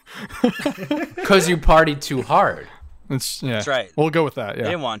to. Because you partied too hard. It's yeah. That's right. We'll go with that. They Yeah.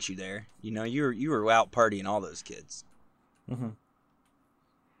 didn't want you there. You know, you were out partying all those kids. Mm-hmm.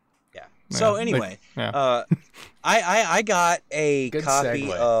 Yeah. So they- anyway, yeah. I got a Good copy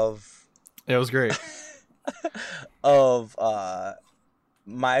segue. of It was great.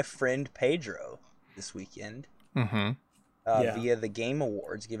 my friend Pedro this weekend Mm-hmm. Yeah. via the Game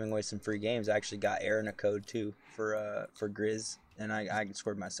Awards, giving away some free games. I actually got Aaron a code too for Grizz, and I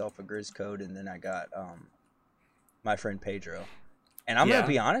scored myself a Grizz code, and then I got my friend Pedro. And I'm Yeah. gonna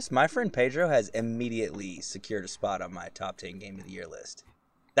be honest, my friend Pedro has immediately secured a spot on my top 10 game of the year list.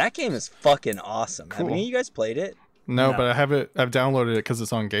 That game is fucking awesome. Have Cool. any of you guys played it? No, No. but I've downloaded it because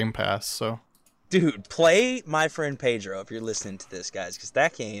it's on Game Pass. So Dude, play My Friend Pedro if you're listening to this, guys, because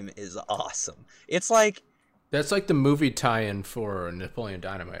that game is awesome. It's like... That's like the movie tie-in for Napoleon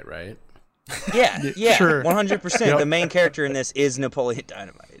Dynamite, right? Yeah, Sure. 100%. Yep. The main character in this is Napoleon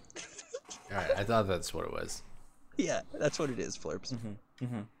Dynamite. All right, I thought that's what it was. Yeah, that's what it is, Flurps.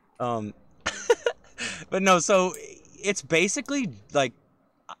 But no, so it's basically like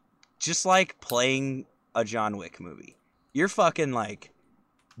just like playing a John Wick movie. You're fucking like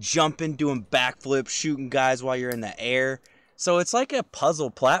jumping, doing backflips, shooting guys while you're in the air. So it's like a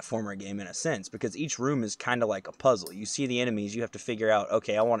puzzle platformer game in a sense, because each room is kind of like a puzzle. You see the enemies, you have to figure out,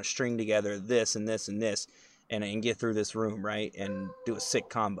 okay, I want to string together this and this and this and get through this room, right? And do a sick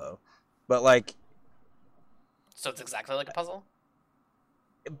combo. But like, So it's exactly like a puzzle?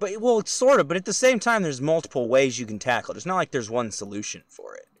 well, it's sort of, but at the same time, there's multiple ways you can tackle it. It's not like there's one solution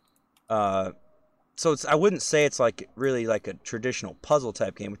for it. So I wouldn't say it's like really like a traditional puzzle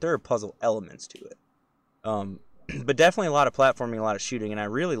type game, but there are puzzle elements to it. But definitely a lot of platforming, a lot of shooting, and I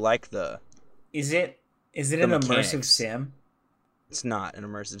really like Is it an mechanics. immersive sim? It's not an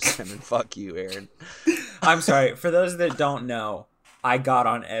immersive sim, and fuck you, Aaron. I'm sorry. For those that don't know, I got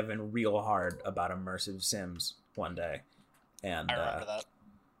on Evan real hard about immersive sims one day, and I remember that.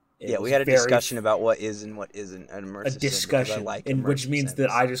 it Yeah, we was had a very- discussion about what is and what isn't an immersive a sim, because discussion, I like in which immersive means that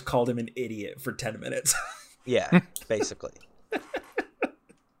sims. I just called him an idiot for 10 minutes. Yeah, basically.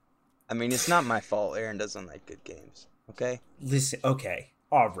 I mean, it's not my fault. Aaron doesn't like good games. Okay. Listen, okay,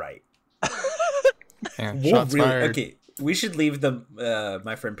 all right. Yeah, We'll shots really- fired. okay, we should leave the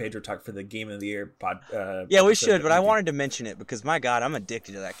My Friend Pedro talk for the Game of the Year pod. Yeah, we episode should, that but I do. wanted to mention it because my God, I'm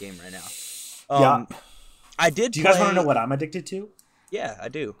addicted to that game right now. Yeah. I did. Do you guys play... want to know what I'm addicted to? Yeah, I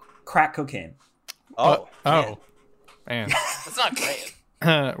do. Crack cocaine. Oh, man. Man. It's not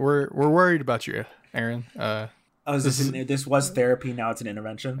great. We're worried about you, Aaron. Oh, this was therapy. Now it's an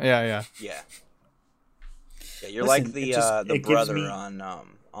intervention. Yeah. Yeah. Yeah, you're Listen, like the it just- the it gives brother me-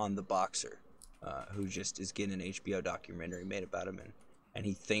 on The Boxer, who just is getting an HBO documentary made about him, and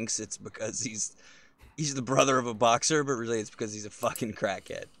he thinks it's because he's the brother of a boxer, but really it's because he's a fucking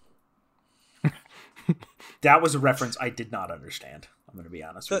crackhead. That was a reference I did not understand. I'm going to be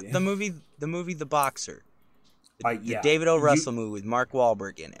honest with you. The movie The Boxer, the yeah. David O. You- Russell movie with Mark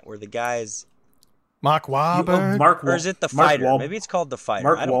Wahlberg in it, where the guy's Mark Wahlberg. Mark or is it The Mark Fighter? Maybe it's called The Fighter.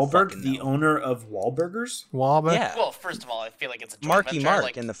 Mark I don't Wahlberg, fucking the know. owner of Wahlburgers. Wahlberg. Yeah, Well, first of all, I feel like it's a joint Marky venture. Mark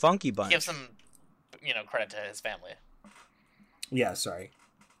Like, and the Funky Bunch. give some, credit to his family. Yeah, sorry.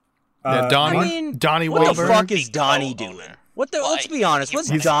 Yeah, Donnie. I mean, Donnie What the Wahlberg. fuck is Donnie Co-owner. doing? What the? Let's Like, be honest. he What's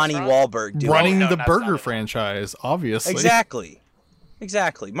runs Donnie the Wahlberg doing? running No, the that's burger not it. franchise, obviously.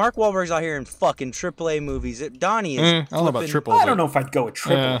 Exactly. Mark Wahlberg's out here in fucking AAA movies. Donnie is. I don't know about flipping- triple. I don't know if I'd go with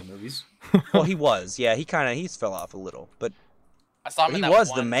triple Yeah. movies. Well, he was. Yeah, he's fell off a little, but I saw him in he that was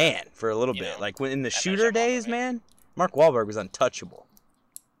the one, man for a little you bit. know, Like when in the F. shooter Shyamalan days, movie. man. Mark Wahlberg was untouchable.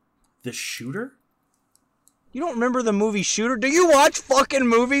 The Shooter? You don't remember the movie Shooter? Do you watch fucking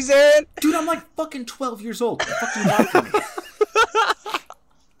movies, Aaron? Dude, I'm like fucking 12 years old. What the fuck do you want from me?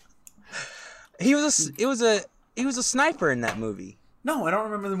 He was a sniper in that movie. No, I don't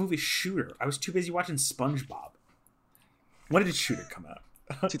remember the movie Shooter. I was too busy watching SpongeBob. When did Shooter come out?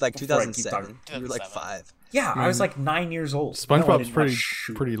 Like Before I keep 2007. talking. You were like 2007. 5. Yeah, I was like 9 years old. No, I SpongeBob's didn't watch pretty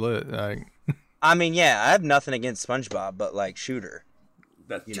Shooter. lit. I mean, yeah, I have nothing against SpongeBob, but like Shooter.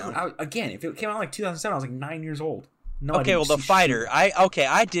 That, you dude, know? again, if it came out like 2007, I was like 9 years old. No, I Okay, didn't well, The see Fighter. Shooter.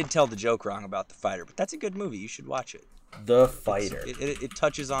 I did tell the joke wrong about The Fighter, but that's a good movie. You should watch it. The Fighter. It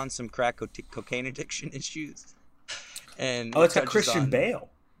touches on some crack cocaine addiction issues. And Oh, it's got touches Christian on- Bale.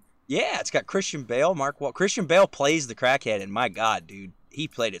 Yeah, it's got Christian Bale, Christian Bale plays the crackhead, and my God, dude, he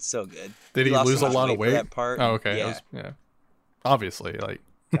played it so good. Did he lost lose so a much lot of for weight? that part. Oh, okay. Yeah, Yeah. Obviously, like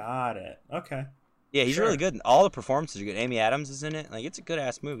Got it. Okay. yeah, he's Sure. really good. All the performances are good. Amy Adams is in it. Like, it's a good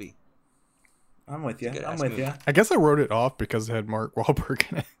ass movie. I'm with you. It's a I'm good-ass with movie. you. I guess I wrote it off because it had Mark Wahlberg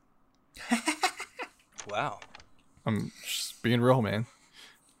in it. Wow, I'm just being real, man.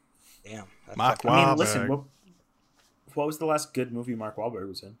 damn. That's Mark fucking- I mean, Wahlberg. listen, what was the last good movie Mark Wahlberg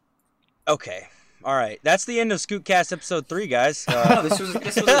was in? Okay, all right. That's the end of Scootcast episode 3, guys. No, this was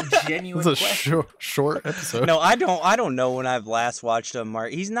a genuine It's a question. short episode. No, I don't know when I've last watched a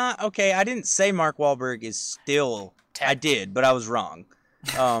Mark. He's not okay. I didn't say Mark Wahlberg is still. I did, but I was wrong.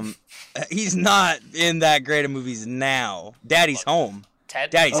 He's not in that great of movies now. Daddy's Home.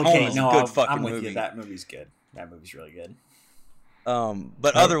 Ted. Daddy's Home Okay, is no, a good fucking I'm with movie. you. That movie's good. That movie's really good.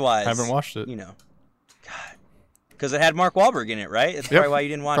 But otherwise, I haven't watched it. You know, God, because it had Mark Wahlberg in it, right? That's probably why you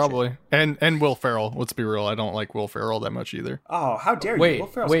didn't watch it. Probably. And Will Ferrell. Let's be real. I don't like Will Ferrell that much either. Oh, how dare you? Wait, Will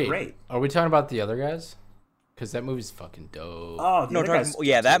Ferrell's wait. great. Are we talking about the other guys? because that movie's fucking dope. Oh, the No, other talking, guy's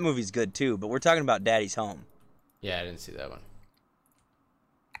yeah, that movie's good too. But we're talking about Daddy's Home. Yeah, I didn't see that one.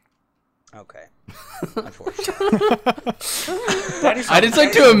 Okay. Unfortunately. Daddy's I just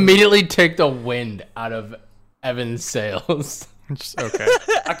like to immediately take the wind out of Evan's sails. Just, okay.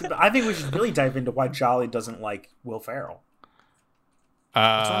 I think we should really dive into why Jolly doesn't like Will Ferrell.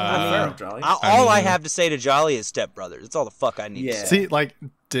 What's wrong with Will Ferrell, Jolly? All I have to say to Jolly is Step Brothers. That's all the fuck I need to Yeah. say. See, like,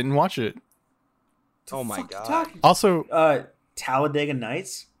 didn't watch it. Oh my Fuck you god. talking- Also, Talladega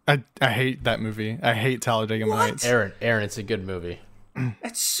Nights. I hate that movie. I hate Talladega What? Nights. Aaron, it's a good movie.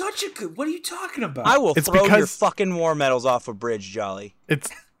 That's such a good. What are you talking about? I will It's throw your because- fucking war medals off a bridge, Jolly. It's.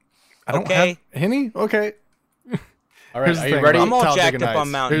 I don't Okay. have Henny. Okay. All right, Here's the are you thing ready? about I'm all Talladega jacked up Nights.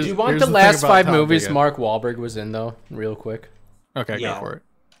 on Mountain Here's- Do you want here's the thing last about 5 Talladega. movies Mark Wahlberg was in, though, real quick? Okay, Yeah. go for it.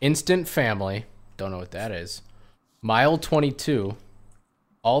 Instant Family. Don't know what that is. Mile 22.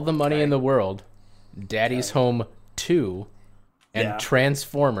 All the Money in the World. Daddy's Home 2. And Yeah.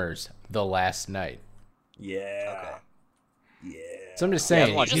 Transformers: The Last Night. Yeah. Yeah. So I'm just Yeah, I saying,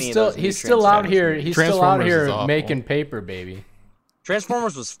 haven't watched any he's of still those new he's still out Transformers here. movies. He's still out Transformers here is awful. making paper, baby.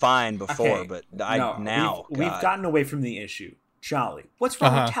 Transformers was fine before, Okay. but No, now we've God. gotten away from the issue. Jolly, what's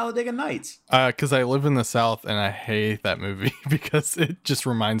wrong with Talladega Nights? Because I live in the South and I hate that movie because it just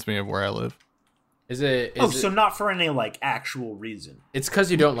reminds me of where I live. Is it? Oh, so not for any like actual reason. It's because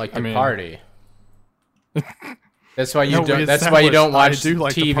you don't like the mean- party. That's why you No, we don't. That's why you don't watch established I do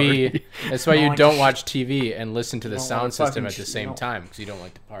like the TV. party. That's why No, you I don't just- watch TV and listen to the don't sound wanna system fucking at the sh- same no. time because you don't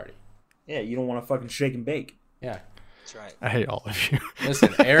like the party. Yeah, you don't want to fucking shake and bake. Yeah. That's right. I hate all of you.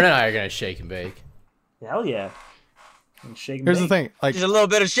 Listen, Aaron and I are gonna shake and bake. Hell yeah. And shake and Here's the bake. thing, like Just a little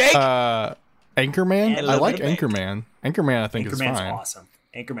bit of shake. Anchorman. And a I little like bit of bacon. Anchorman. Anchorman, I think is Anchorman's fine. awesome.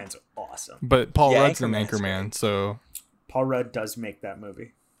 Anchorman's awesome. But Paul Yeah, Rudd's in Anchorman's Anchorman, great. so Paul Rudd does make that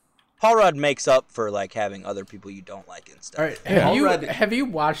movie. Paul Rudd makes up for like having other people you don't like and stuff. All right, Yeah. have you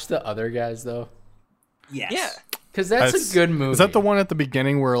watched the other guys though? Yes. Yeah. Because that's a good movie. Is that the one at the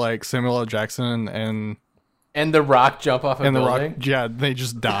beginning where like Samuel L. Jackson and And The Rock jump off a the building. Rock, yeah, they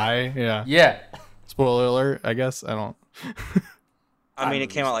just die. Yeah. Yeah. Spoiler alert, I guess. I don't. I mean, it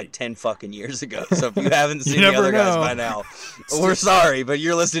came out like 10 fucking years ago. So if you haven't seen the never other guys know. by now, we're sorry, but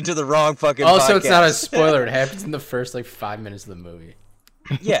you're listening to the wrong fucking Also, it's not a podcast. spoiler. It happens in the first like 5 minutes of the movie.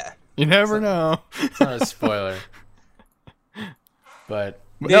 Yeah. You never know. It's not a spoiler. But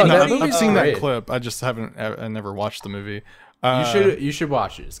Yeah, no, no, that I've movie's seen that great. clip. I just haven't. I never watched the movie. You should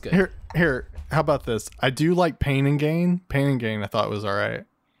watch it. It's good. Here. How about this? I do like Pain and Gain. Pain and Gain, I thought was all right.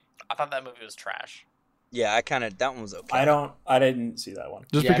 I thought that movie was trash. Yeah, that one was okay. I didn't see that one.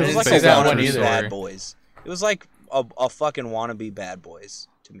 Just Yeah, I because It was it's like didn't a see that based on one a wannabe true either. Bad story. Boys. It was like a fucking wannabe Bad Boys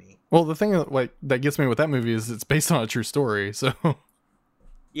to me. Well, the thing like that gets me with that movie is it's based on a true story. So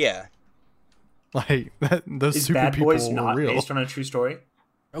Yeah. like those Is super Bad people Boys were not real. based on a true story?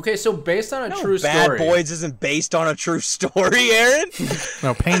 Okay, so based on a No, true Bad story, Boys isn't based on a true story, Aaron.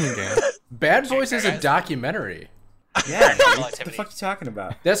 No, Pain and Gain. Bad Boys is a documentary. Yeah. what the Activity. fuck are you talking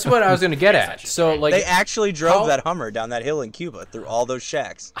about? That's what I was gonna get at. So like, They actually drove How- that Hummer down that hill in Cuba through all those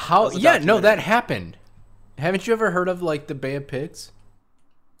shacks. how? That was a Yeah, no, that documentary. happened. Haven't you ever heard of like the Bay of Pigs?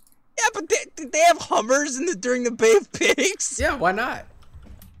 Yeah, but they have Hummers during the Bay of Pigs. Yeah, why not?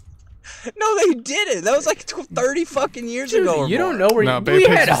 No, they didn't. That was like 30 fucking years Dude, ago. Or you don't more. know where No, you, Bay we of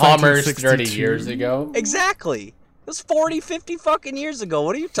Pigs had was Hummers 30 1962. years ago. Exactly. It was 40, 50 fucking years ago.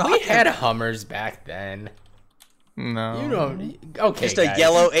 What are you talking We had about? Hummers back then. No. You don't. Okay, Just a guys.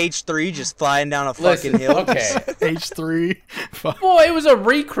 yellow H3 just flying down a fucking Listen, hill. okay. H3. Fuck. Well, it was a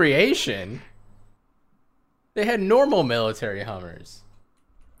recreation. They had normal military Hummers.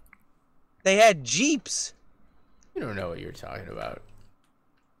 They had Jeeps. You don't know what you're talking about.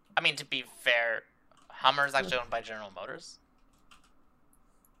 I mean, to be fair, Hummer is actually owned by General Motors.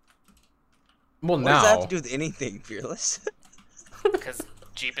 Well, What does that have now to do with anything, Fearless? Because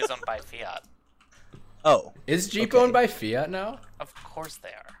Jeep is owned by Fiat. Oh. is Jeep Okay. owned by Fiat now? Of course they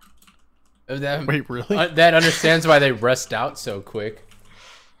are. That, Wait, really? that understands why they rust out so quick.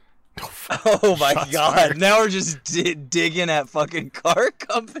 Oh my Shots god. fired. Now we're just digging at fucking car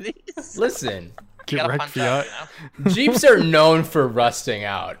companies. Listen, You Get gotta wrecked, punch out, Fiat. you know? Jeeps are known for rusting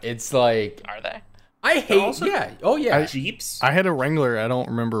out. It's like Are they? I hate. also- Yeah. Oh yeah. Jeeps? I had a Wrangler. I don't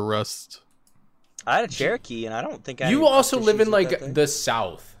remember Rust. I had a Cherokee, and I don't think I had You any also rust live issues in with that like thing. the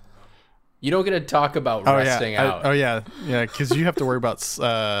South. You don't get to talk about Oh rusting yeah. out. Oh yeah. Yeah. Because you have to worry about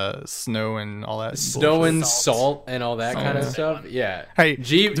snow and all that. Snow bullshit. and salt and all that kind of Yeah. stuff. Yeah. Hey,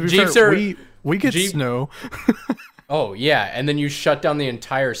 Jeep, to be Jeeps fair, are. we get Jeep- snow Oh yeah, and then you shut down the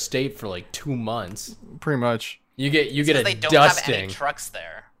entire state for like 2 months. pretty much. You get Because a they don't have dusting. any trucks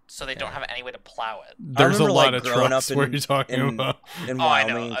there so they don't have any way to plow it. There's a remember, lot like, of growing trucks up where you're talking in, about. in Oh, I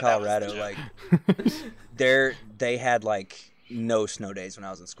know. Wyoming and That was Colorado. the joke. Like, they had like no snow days when I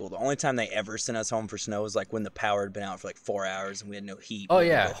was in school. The only time they ever sent us home for snow was like when the power had been out for like 4 hours and we had no heat. Oh, We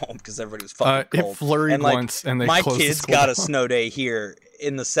had to yeah. go home because everybody was fucking It cold. flurried and, like, once, and they my closed the kids school got a down. snow day here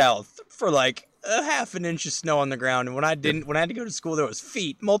in the South for like a half an inch of snow on the ground, and when I had to go to school, there was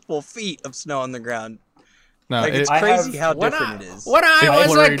multiple feet of snow on the ground. No, Like, it's I crazy have- how different it is. When I It was a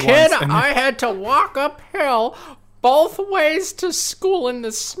flurried kid, once, and- I had to walk uphill both ways to school in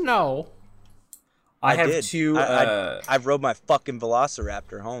the snow. I have did. two. I rode my fucking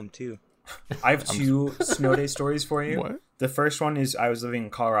Velociraptor home too. I have two snow day stories for you. What? The first one is I was living in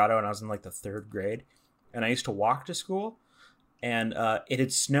Colorado and I was in like the 3rd grade, and I used to walk to school, and it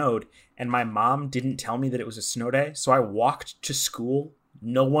had snowed, and my mom didn't tell me that it was a snow day, so I walked to school.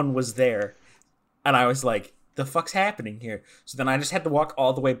 No one was there, and I was like, "The fuck's happening here?" So then I just had to walk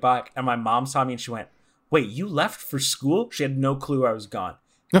all the way back, and my mom saw me and she went, "Wait, you left for school?" She had no clue I was gone.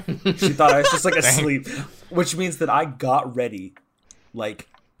 She thought I was just like asleep, which means that I got ready, like,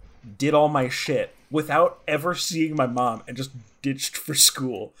 did all my shit without ever seeing my mom and just ditched for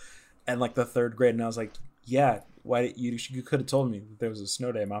school. And like the 3rd grade, and I was like, yeah, why did you could have told me that there was a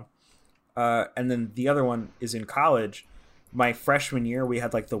snow day, Mom. And then the other one is in college. My freshman year, we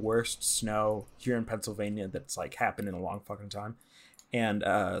had like the worst snow here in Pennsylvania that's like happened in a long fucking time. And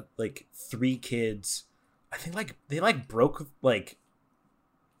like 3 kids, I think like they like broke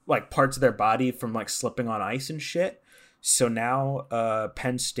like parts of their body from like slipping on ice and shit. So now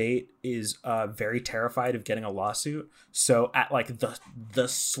Penn State is very terrified of getting a lawsuit. So at like the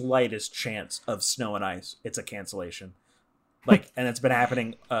slightest chance of snow and ice, it's a cancellation. Like, and it's been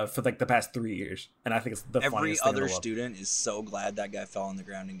happening for like the past 3 years, and I think it's the Every funniest thing in the other world. student is so glad that guy fell on the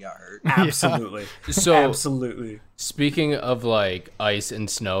ground and got hurt. Absolutely, So, absolutely. speaking of like ice and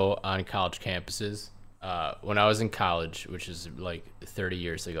snow on college campuses, when I was in college, which is like 30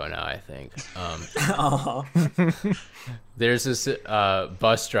 years ago now, I think, there's this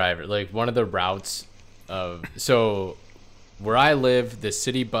bus driver, like one of the routes of, so where I live, the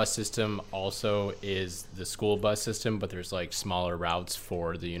city bus system also is the school bus system, but there's like smaller routes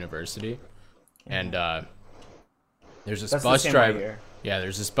for the university. And there's this That's the bus same right driver. here. Yeah,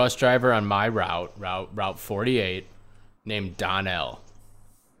 there's this bus driver on my route 48, named Donnell.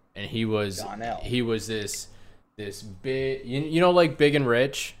 And he was Donnell. this big, you know, like Big and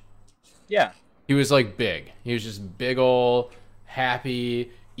Rich. Yeah. He was like big. He was just big old,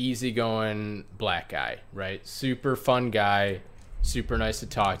 happy, easygoing black guy, right? Super fun guy, super nice to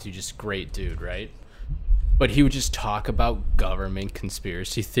talk to, just great dude, right? But he would just talk about government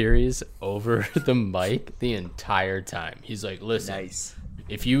conspiracy theories over the mic the entire time. He's like, listen, Nice.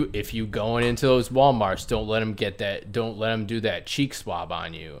 if you going into those Walmarts, don't let them do that cheek swab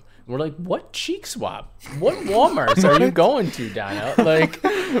on you. And we're like, what cheek swab? What Walmarts are you going to, Donna? Like,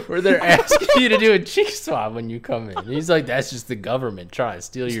 where they're asking you to do a cheek swab when you come in. And he's like, that's just the government trying to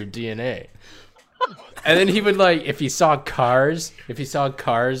steal your DNA. And then he would, like, if he saw cars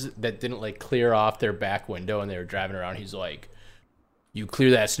that didn't like clear off their back window and they were driving around, he's like, you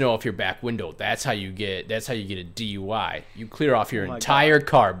clear that snow off your back window. That's how you get a DUI. You clear off your entire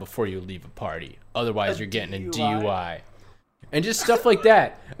car before you leave a party. Otherwise, you're getting a DUI. And just stuff like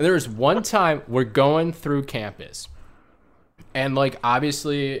that. And there was one time we're going through campus. And like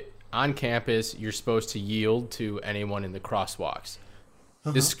obviously on campus, you're supposed to yield to anyone in the crosswalks.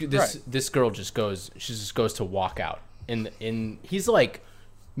 This girl just goes to walk out. In he's like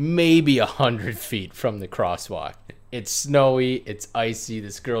maybe 100 feet from the crosswalk. It's snowy, it's icy.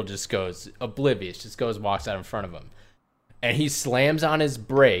 This girl just goes oblivious, just goes, walks out in front of him. And he slams on his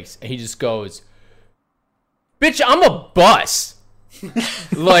brakes and he just goes, bitch, I'm a bus.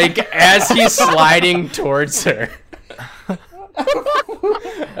 Like, as he's sliding towards her.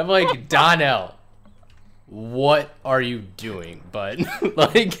 I'm like, Donnell, what are you doing, bud?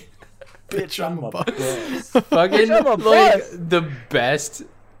 Like, Bitch, I'm a bus. fucking, like, the best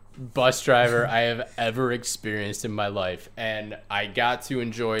bus driver I have ever experienced in my life. And I got to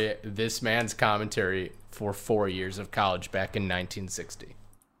enjoy this man's commentary for 4 years of college back in 1960.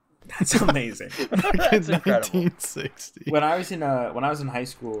 That's amazing. That's incredible. 1960. When I was in high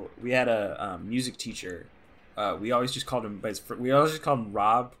school, we had a music teacher. We always just called him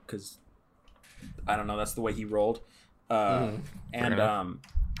Rob because I don't know, that's the way he rolled. And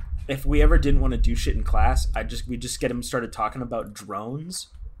if we ever didn't want to do shit in class, we just get him started talking about drones,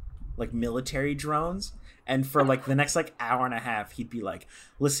 like military drones. And for like the next like hour and a half, he'd be like,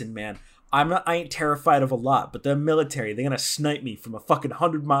 "Listen, man, I ain't terrified of a lot, but the military, they're gonna snipe me from a fucking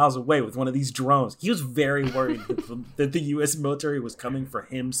 100 miles away with one of these drones. He was very worried that the U.S. military was coming for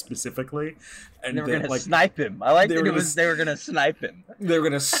him specifically, and They were that, gonna snipe him. I like they that were it gonna was they were gonna snipe him. they were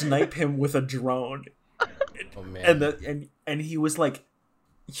gonna snipe him with a drone. Oh man. And he was like,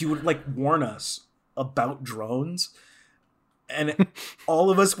 he would like warn us about drones, and all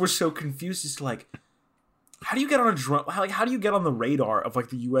of us were so confused as to like, how do you get on a drone? How do you get on the radar of like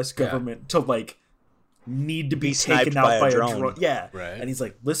the U.S. government to like need to be taken out by a drone? Yeah, Right. And he's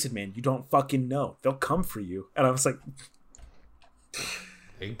like, listen, man, you don't fucking know. They'll come for you. And I was like,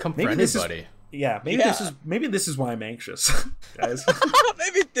 They can come for maybe this is- anybody. yeah, maybe this is why I'm anxious, guys.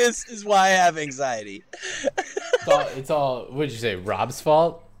 Maybe this is why I have anxiety. It's all. What did you say? Rob's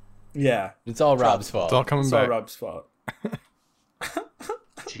fault. Yeah, It's all Rob's fault. It's all coming it's all back. Rob's fault.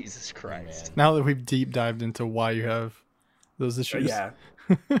 Jesus Christ. Man. Now that we've deep dived into why you have those issues. Yeah.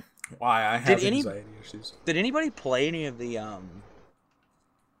 Why I have Did any- anxiety issues. Did anybody play any of the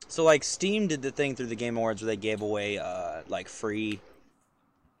So like Steam did the thing through the Game Awards where they gave away like free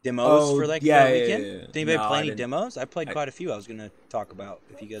demos for like the weekend. Did anybody No, play I any didn't. demos? I played quite a few. I was gonna talk about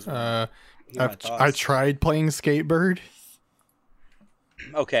if you guys want. Hear my I thoughts. tried playing Skatebird,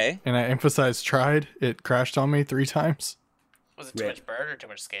 Okay. and I emphasize tried. It crashed on me 3 times. Was it too Rip. much bird or too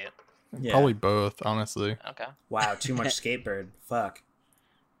much skate? Yeah. Probably both, honestly. Okay. Wow, too much skateboard. Fuck.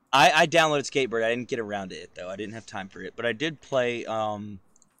 I downloaded Skatebird. I didn't get around to it though. I didn't have time for it, but I did play. So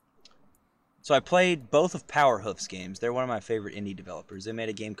I played both of Powerhoof's games. They're one of my favorite indie developers. They made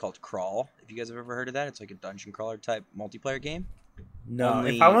a game called Crawl. If you guys have ever heard of that, it's like a dungeon crawler type multiplayer game. No,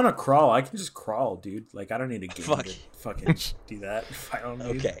 Only- if I want to crawl, I can just crawl, dude. Like I don't need a game Fuck. to fucking do that. If I don't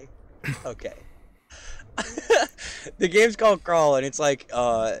need Okay. Okay. The game's called Crawl, and it's like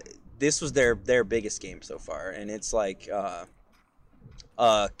this was their biggest game so far, and it's like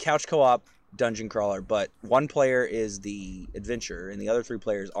couch co-op dungeon crawler, but one player is the adventurer, and the other 3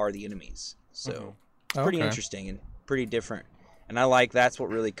 players are the enemies. So it's pretty Okay. interesting and pretty different, and I like that's what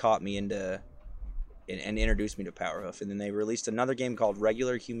really caught me into and introduced me to Powerhoof. And then they released another game called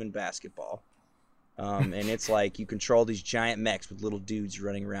Regular Human Basketball. And it's like you control these giant mechs with little dudes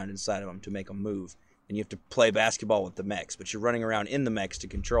running around inside of them to make them move. And you have to play basketball with the mechs, but you're running around in the mechs to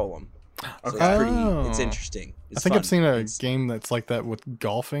control them. So it's interesting. I It's think fun. I've seen a It's- game that's like that with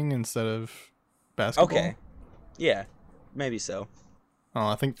golfing instead of basketball. Okay. Yeah, maybe so. Oh,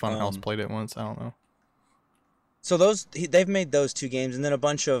 I think Funhouse Um, played it once. I don't know. So they've made those 2 games, and then a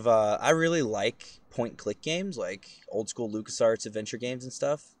bunch of I really like point-and-click games, like old school LucasArts adventure games and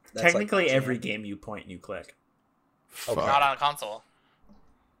stuff. That's like Technically, my jam. every game you point and you click. Fuck. Not on console.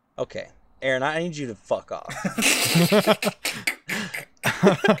 Okay, Aaron, I need you to fuck off.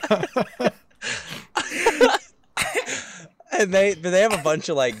 And they have a bunch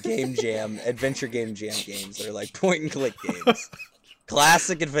of like adventure game jam games that are like point and click games,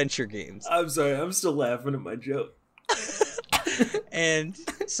 classic adventure games. I'm sorry, I'm still laughing at my joke. And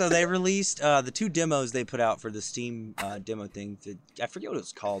so they released the 2 demos they put out for the Steam demo thing. I forget what it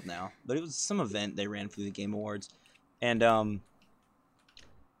was called now, but it was some event they ran through the Game Awards. And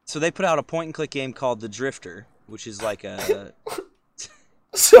so they put out a point-and-click game called The Drifter, which is like a...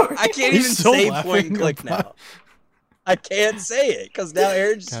 Sorry. I can't He's even still say laughing point-and-click about- now. I can't say it, because now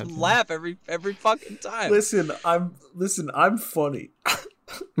Aaron just God damn. laugh every fucking time. Listen, I'm funny.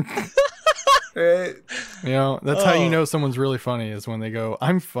 Right? You know, that's how Oh. you know someone's really funny is when they go,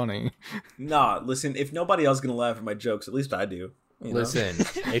 "I'm funny." Nah, listen, if nobody else is gonna laugh at my jokes, at least I do. You know? Listen,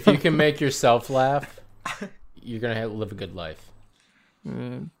 if you can make yourself laugh, you're gonna live a good life.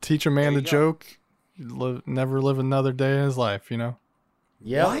 Teach a man There to you joke, never live another day in his life. You know.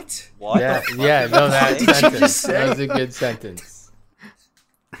 Yeah. What? What Yeah. the fuck? Yeah. No, that did you sentence. just say? That was a good sentence.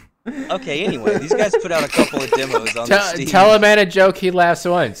 Okay, anyway, these guys put out a couple of demos on the Steam. Tell a man a joke, he laughs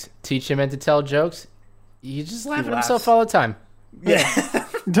once. Teach a man to tell jokes, he just laughs at himself laughs. all the time. Yeah.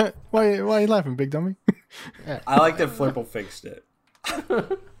 why are you laughing, big dummy? I like that Flipple fixed it.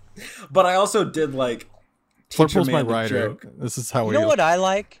 But I also did like teach a Flippo's my man to rider. joke. This is how You we. know what I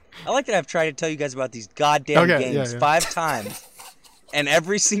like? I like that I've tried to tell you guys about these goddamn Okay, games yeah. 5 times. And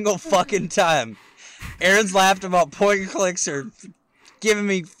every single fucking time, Aaron's laughed about point and clicks or giving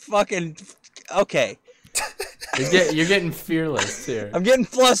me fucking... Okay. You're getting fearless here. I'm getting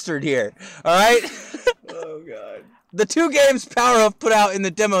flustered here. Alright? Oh god. The 2 games Powerhoof put out in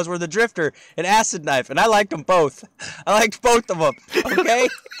the demos were The Drifter and Acid Knife, and I liked them both. I liked both of them. Okay?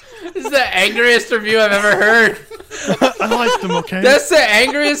 This is the angriest review I've ever heard. I like them. Okay. That's the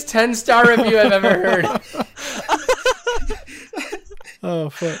angriest 10-star review I've ever heard. Oh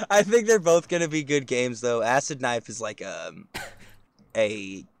fuck. I think they're both gonna be good games, though. Acid Knife is like a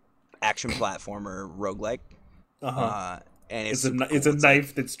action platformer roguelike. And It's super a cool. it's a like-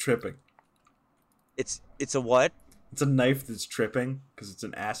 knife that's tripping. It's a what? It's a knife that's tripping because it's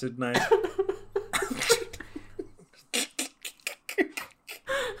an acid knife.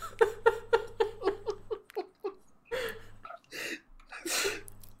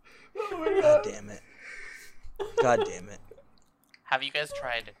 God damn it! God damn it! Have you guys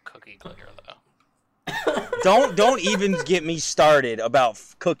tried Cookie Clicker though? Don't even get me started about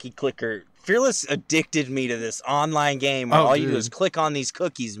Cookie Clicker. Fearless addicted me to this online game where Oh, all you do dude. is click on these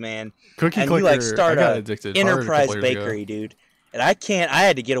cookies, man. Cookie and Clicker. you like start I got a addicted hard a enterprise couple years ago. bakery, dude. And I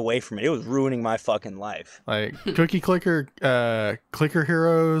had to get away from it. It was ruining my fucking life. Like Cookie Clicker, Clicker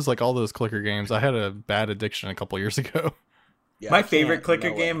Heroes, like all those clicker games. I had a bad addiction a couple years ago. Yeah, My I favorite can't, clicker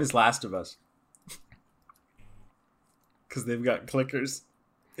no way. game is Last of Us. Because they've got clickers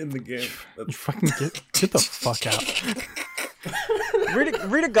in the game. You fucking get the fuck out.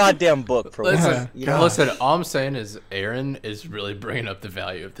 Read a goddamn book, for Listen, once. You know? God. listen. All I'm saying is Aaron is really bringing up the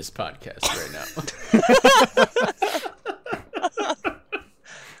value of this podcast right now.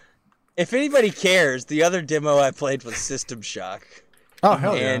 If anybody cares, the other demo I played was System Shock. Oh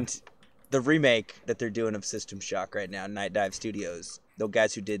hell yeah! And the remake that they're doing of System Shock right now, Night Dive Studios, the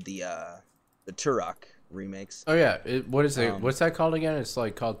guys who did the Turok remakes. Oh yeah, what is it? What's that called again? It's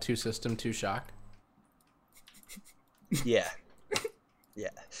like called Two System, Two Shock. Yeah, yeah,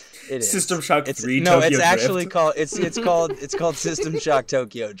 it is. System Shock It's 3 no, Tokyo it's actually Drift. called it's called System Shock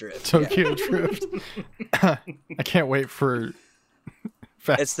Tokyo Drift. Yeah. Tokyo Drift. I can't wait for.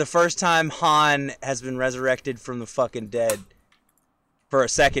 It's the first time Han has been resurrected from the fucking dead for a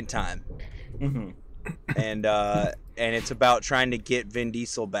second time. Mhm. And it's about trying to get Vin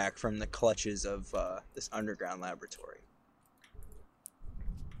Diesel back from the clutches of this underground laboratory.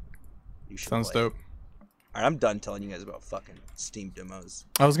 You should Sounds play it. dope. All right, I'm done telling you guys about fucking Steam demos.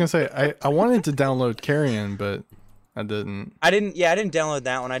 I was gonna say I wanted to download Carrion, but I didn't. I didn't download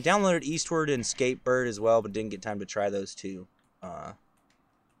that one. I downloaded Eastward and Skatebird as well, but didn't get time to try those two.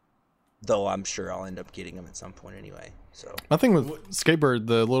 Though I'm sure I'll end up getting them at some point anyway. So My thing with Skatebird,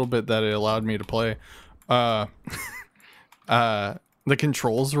 the little bit that it allowed me to play, the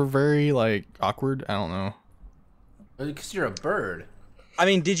controls were very like awkward. I don't know. Because you're a bird. I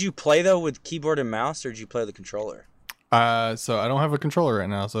mean, did you play though with keyboard and mouse, or did you play the controller? So I don't have a controller right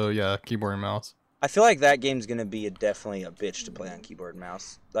now. So yeah, keyboard and mouse. I feel like that game's gonna be definitely a bitch to play on keyboard and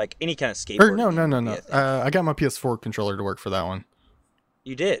mouse. Like any kind of skateboard. Or no. game would be, I think. I got my PS4 controller to work for that one.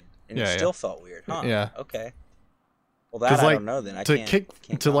 You did, and it Yeah, still yeah. felt weird, huh? Yeah. Okay. Well, that 'Cause, I like, don't know. Then I to can't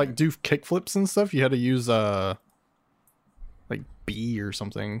like comment. do kick flips and stuff, you had to use like B or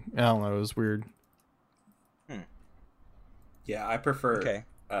something. I don't know. It was weird. Yeah, I prefer. Okay.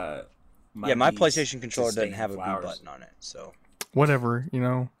 My My knees PlayStation to controller stay doesn't in have a B flowers. button on it, so Whatever, you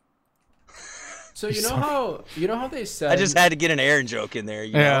know. So you know how they said I just had to get an Aaron joke in there.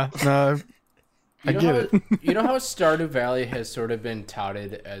 You Yeah. know? No. I You know get how, it. You know how Stardew Valley has sort of been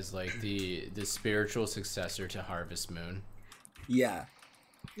touted as like the spiritual successor to Harvest Moon. Yeah.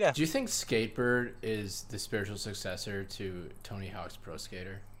 Do you think Skatebird is the spiritual successor to Tony Hawk's Pro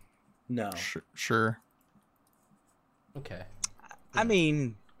Skater? No. Sure. Okay. I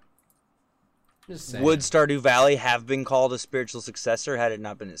mean, Just saying. would Stardew Valley have been called a spiritual successor had it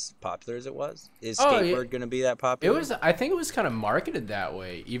not been as popular as it was? Is Oh, Skatebird yeah. going to be that It popular? was. I think it was kind of marketed that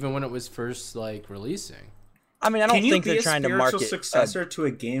way, even when it was first like releasing. I mean, I don't Can you think be they're a trying to spiritual market. successor to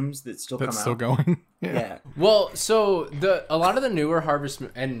a games that still That's come still out? going. Yeah. Well, so a lot of the newer Harvest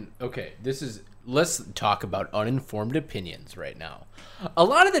Moon, and okay, let's talk about uninformed opinions right now. A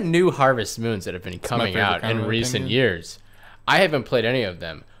lot of the new Harvest Moons that have been coming favorite out kind in of recent opinion. years, I haven't played any of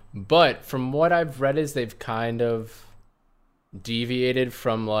them, but from what I've read is they've kind of deviated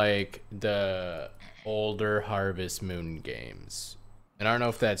from like the older Harvest Moon games. And I don't know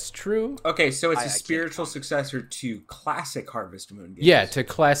if that's true. Okay, so it's I a can't spiritual successor to classic Harvest Moon games. Yeah, to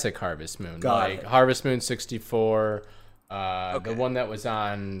classic Harvest Moon, Got like it. Harvest Moon 64, Okay. the one that was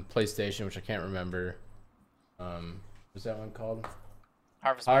on PlayStation, which I can't remember. What's that one called?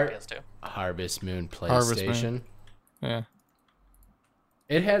 Harvest Har- Moon PS2. Harvest Moon Harvest PlayStation. Moon. Yeah.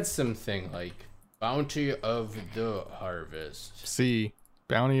 It had something like Bounty of the Harvest. Sea.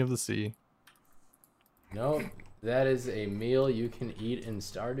 Bounty of the Sea. No, that is a meal you can eat in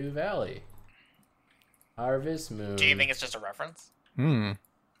Stardew Valley. Harvest Moon. Do you think it's just a reference?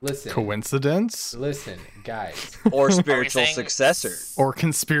 Listen, Coincidence? listen, guys. or spiritual saying- successor. Or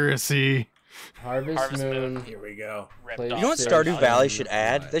conspiracy? Harvest, Harvest Moon. Moon. Here we go. Ripped Play- off. You know what PlayStation Stardew Valley should One.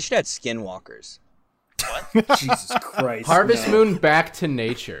 add? They should add skinwalkers. Jesus Christ. Harvest no. Moon Back to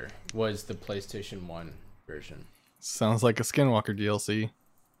Nature was the PlayStation 1 version. Sounds like a Skinwalker DLC.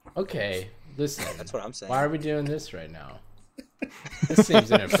 Okay, listen. That's what I'm saying. Why are we doing this right now? This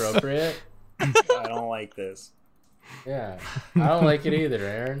seems inappropriate. I don't like this. Yeah, I don't like it either,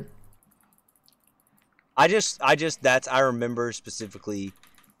 Aaron. I remember specifically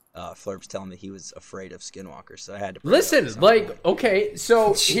Flurps telling me he was afraid of skinwalkers, so I had to bring it up at Listen, some like, point. okay,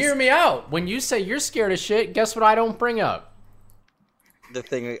 so hear me out. When you say you're scared of shit, guess what I don't bring up? The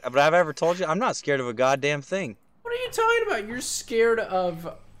thing, but I've ever told you I'm not scared of a goddamn thing. What are you talking about? You're scared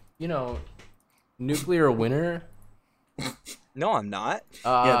of, nuclear winter? No, I'm not.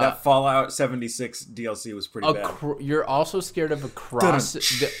 Yeah, that Fallout 76 DLC was pretty bad. You're also scared of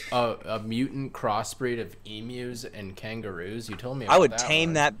a mutant crossbreed of emus and kangaroos. You told me about I would that tame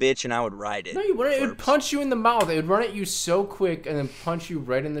one. that bitch and I would ride it. No, you wouldn't. It would Flurps. punch you in the mouth. It would run at you so quick and then punch you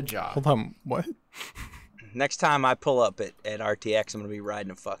right in the jaw. Hold on, what? Next time I pull up at RTX, I'm gonna be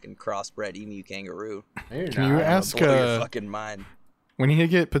riding a fucking crossbred emu kangaroo. No, you're Can you not. ask Blow your fucking mind. we need to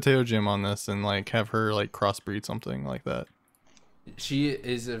get Potato Jim on this and like have her like crossbreed something like that. She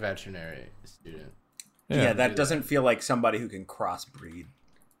is a veterinary student. Yeah, that doesn't feel like somebody who can crossbreed.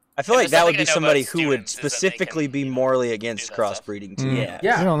 I feel like there's that would something be I know somebody about who would students is that they specifically can, be you know, morally against do that stuff. crossbreeding too. Yeah.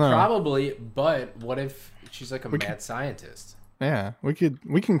 Yeah, I don't know. probably. But what if she's like a mad scientist? Yeah, we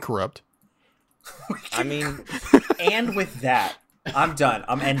can corrupt. I mean, And with that, I'm done.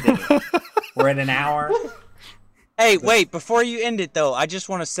 I'm ending it. We're at an hour. hey, wait, before you end it though, I just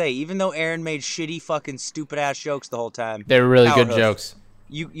want to say, even though Aaron made shitty fucking stupid ass jokes the whole time, They're really good Powerhoof, jokes.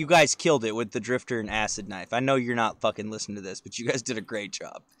 You guys killed it with the drifter and acid knife. I know you're not fucking listening to this, but you guys did a great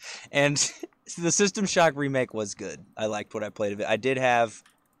job. And the System Shock remake was good. I liked what I played of it. I did have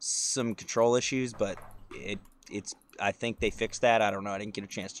some control issues, but it's I think they fixed that. I don't know. I didn't get a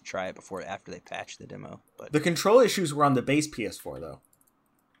chance to try it after they patched the demo. But The control issues were on the base PS4, though.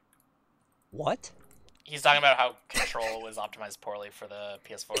 what? He's talking about how Control was optimized poorly for the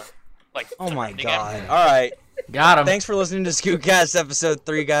PS4. Like, Oh the my Remedy god. game. All right. Got him. Thanks for listening to Scootcast episode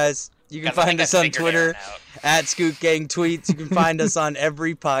 3, guys. You can Guys, I find think I us on figured Twitter Aaron out. at Scoot Gang Tweets. You can find us on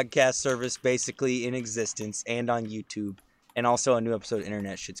every podcast service basically in existence and on YouTube. And also a new episode of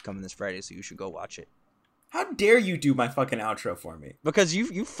Internet Shit's coming this Friday, so you should go watch it. How dare you do my fucking outro for me? Because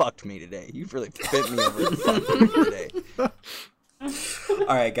you fucked me today. You really bent me over and fucked me today. All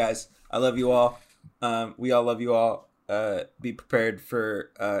right, guys. I love you all. We all love you all. Be prepared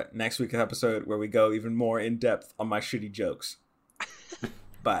for next week's episode where we go even more in depth on my shitty jokes.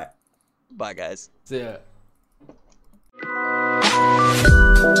 Bye. Bye, guys. See ya.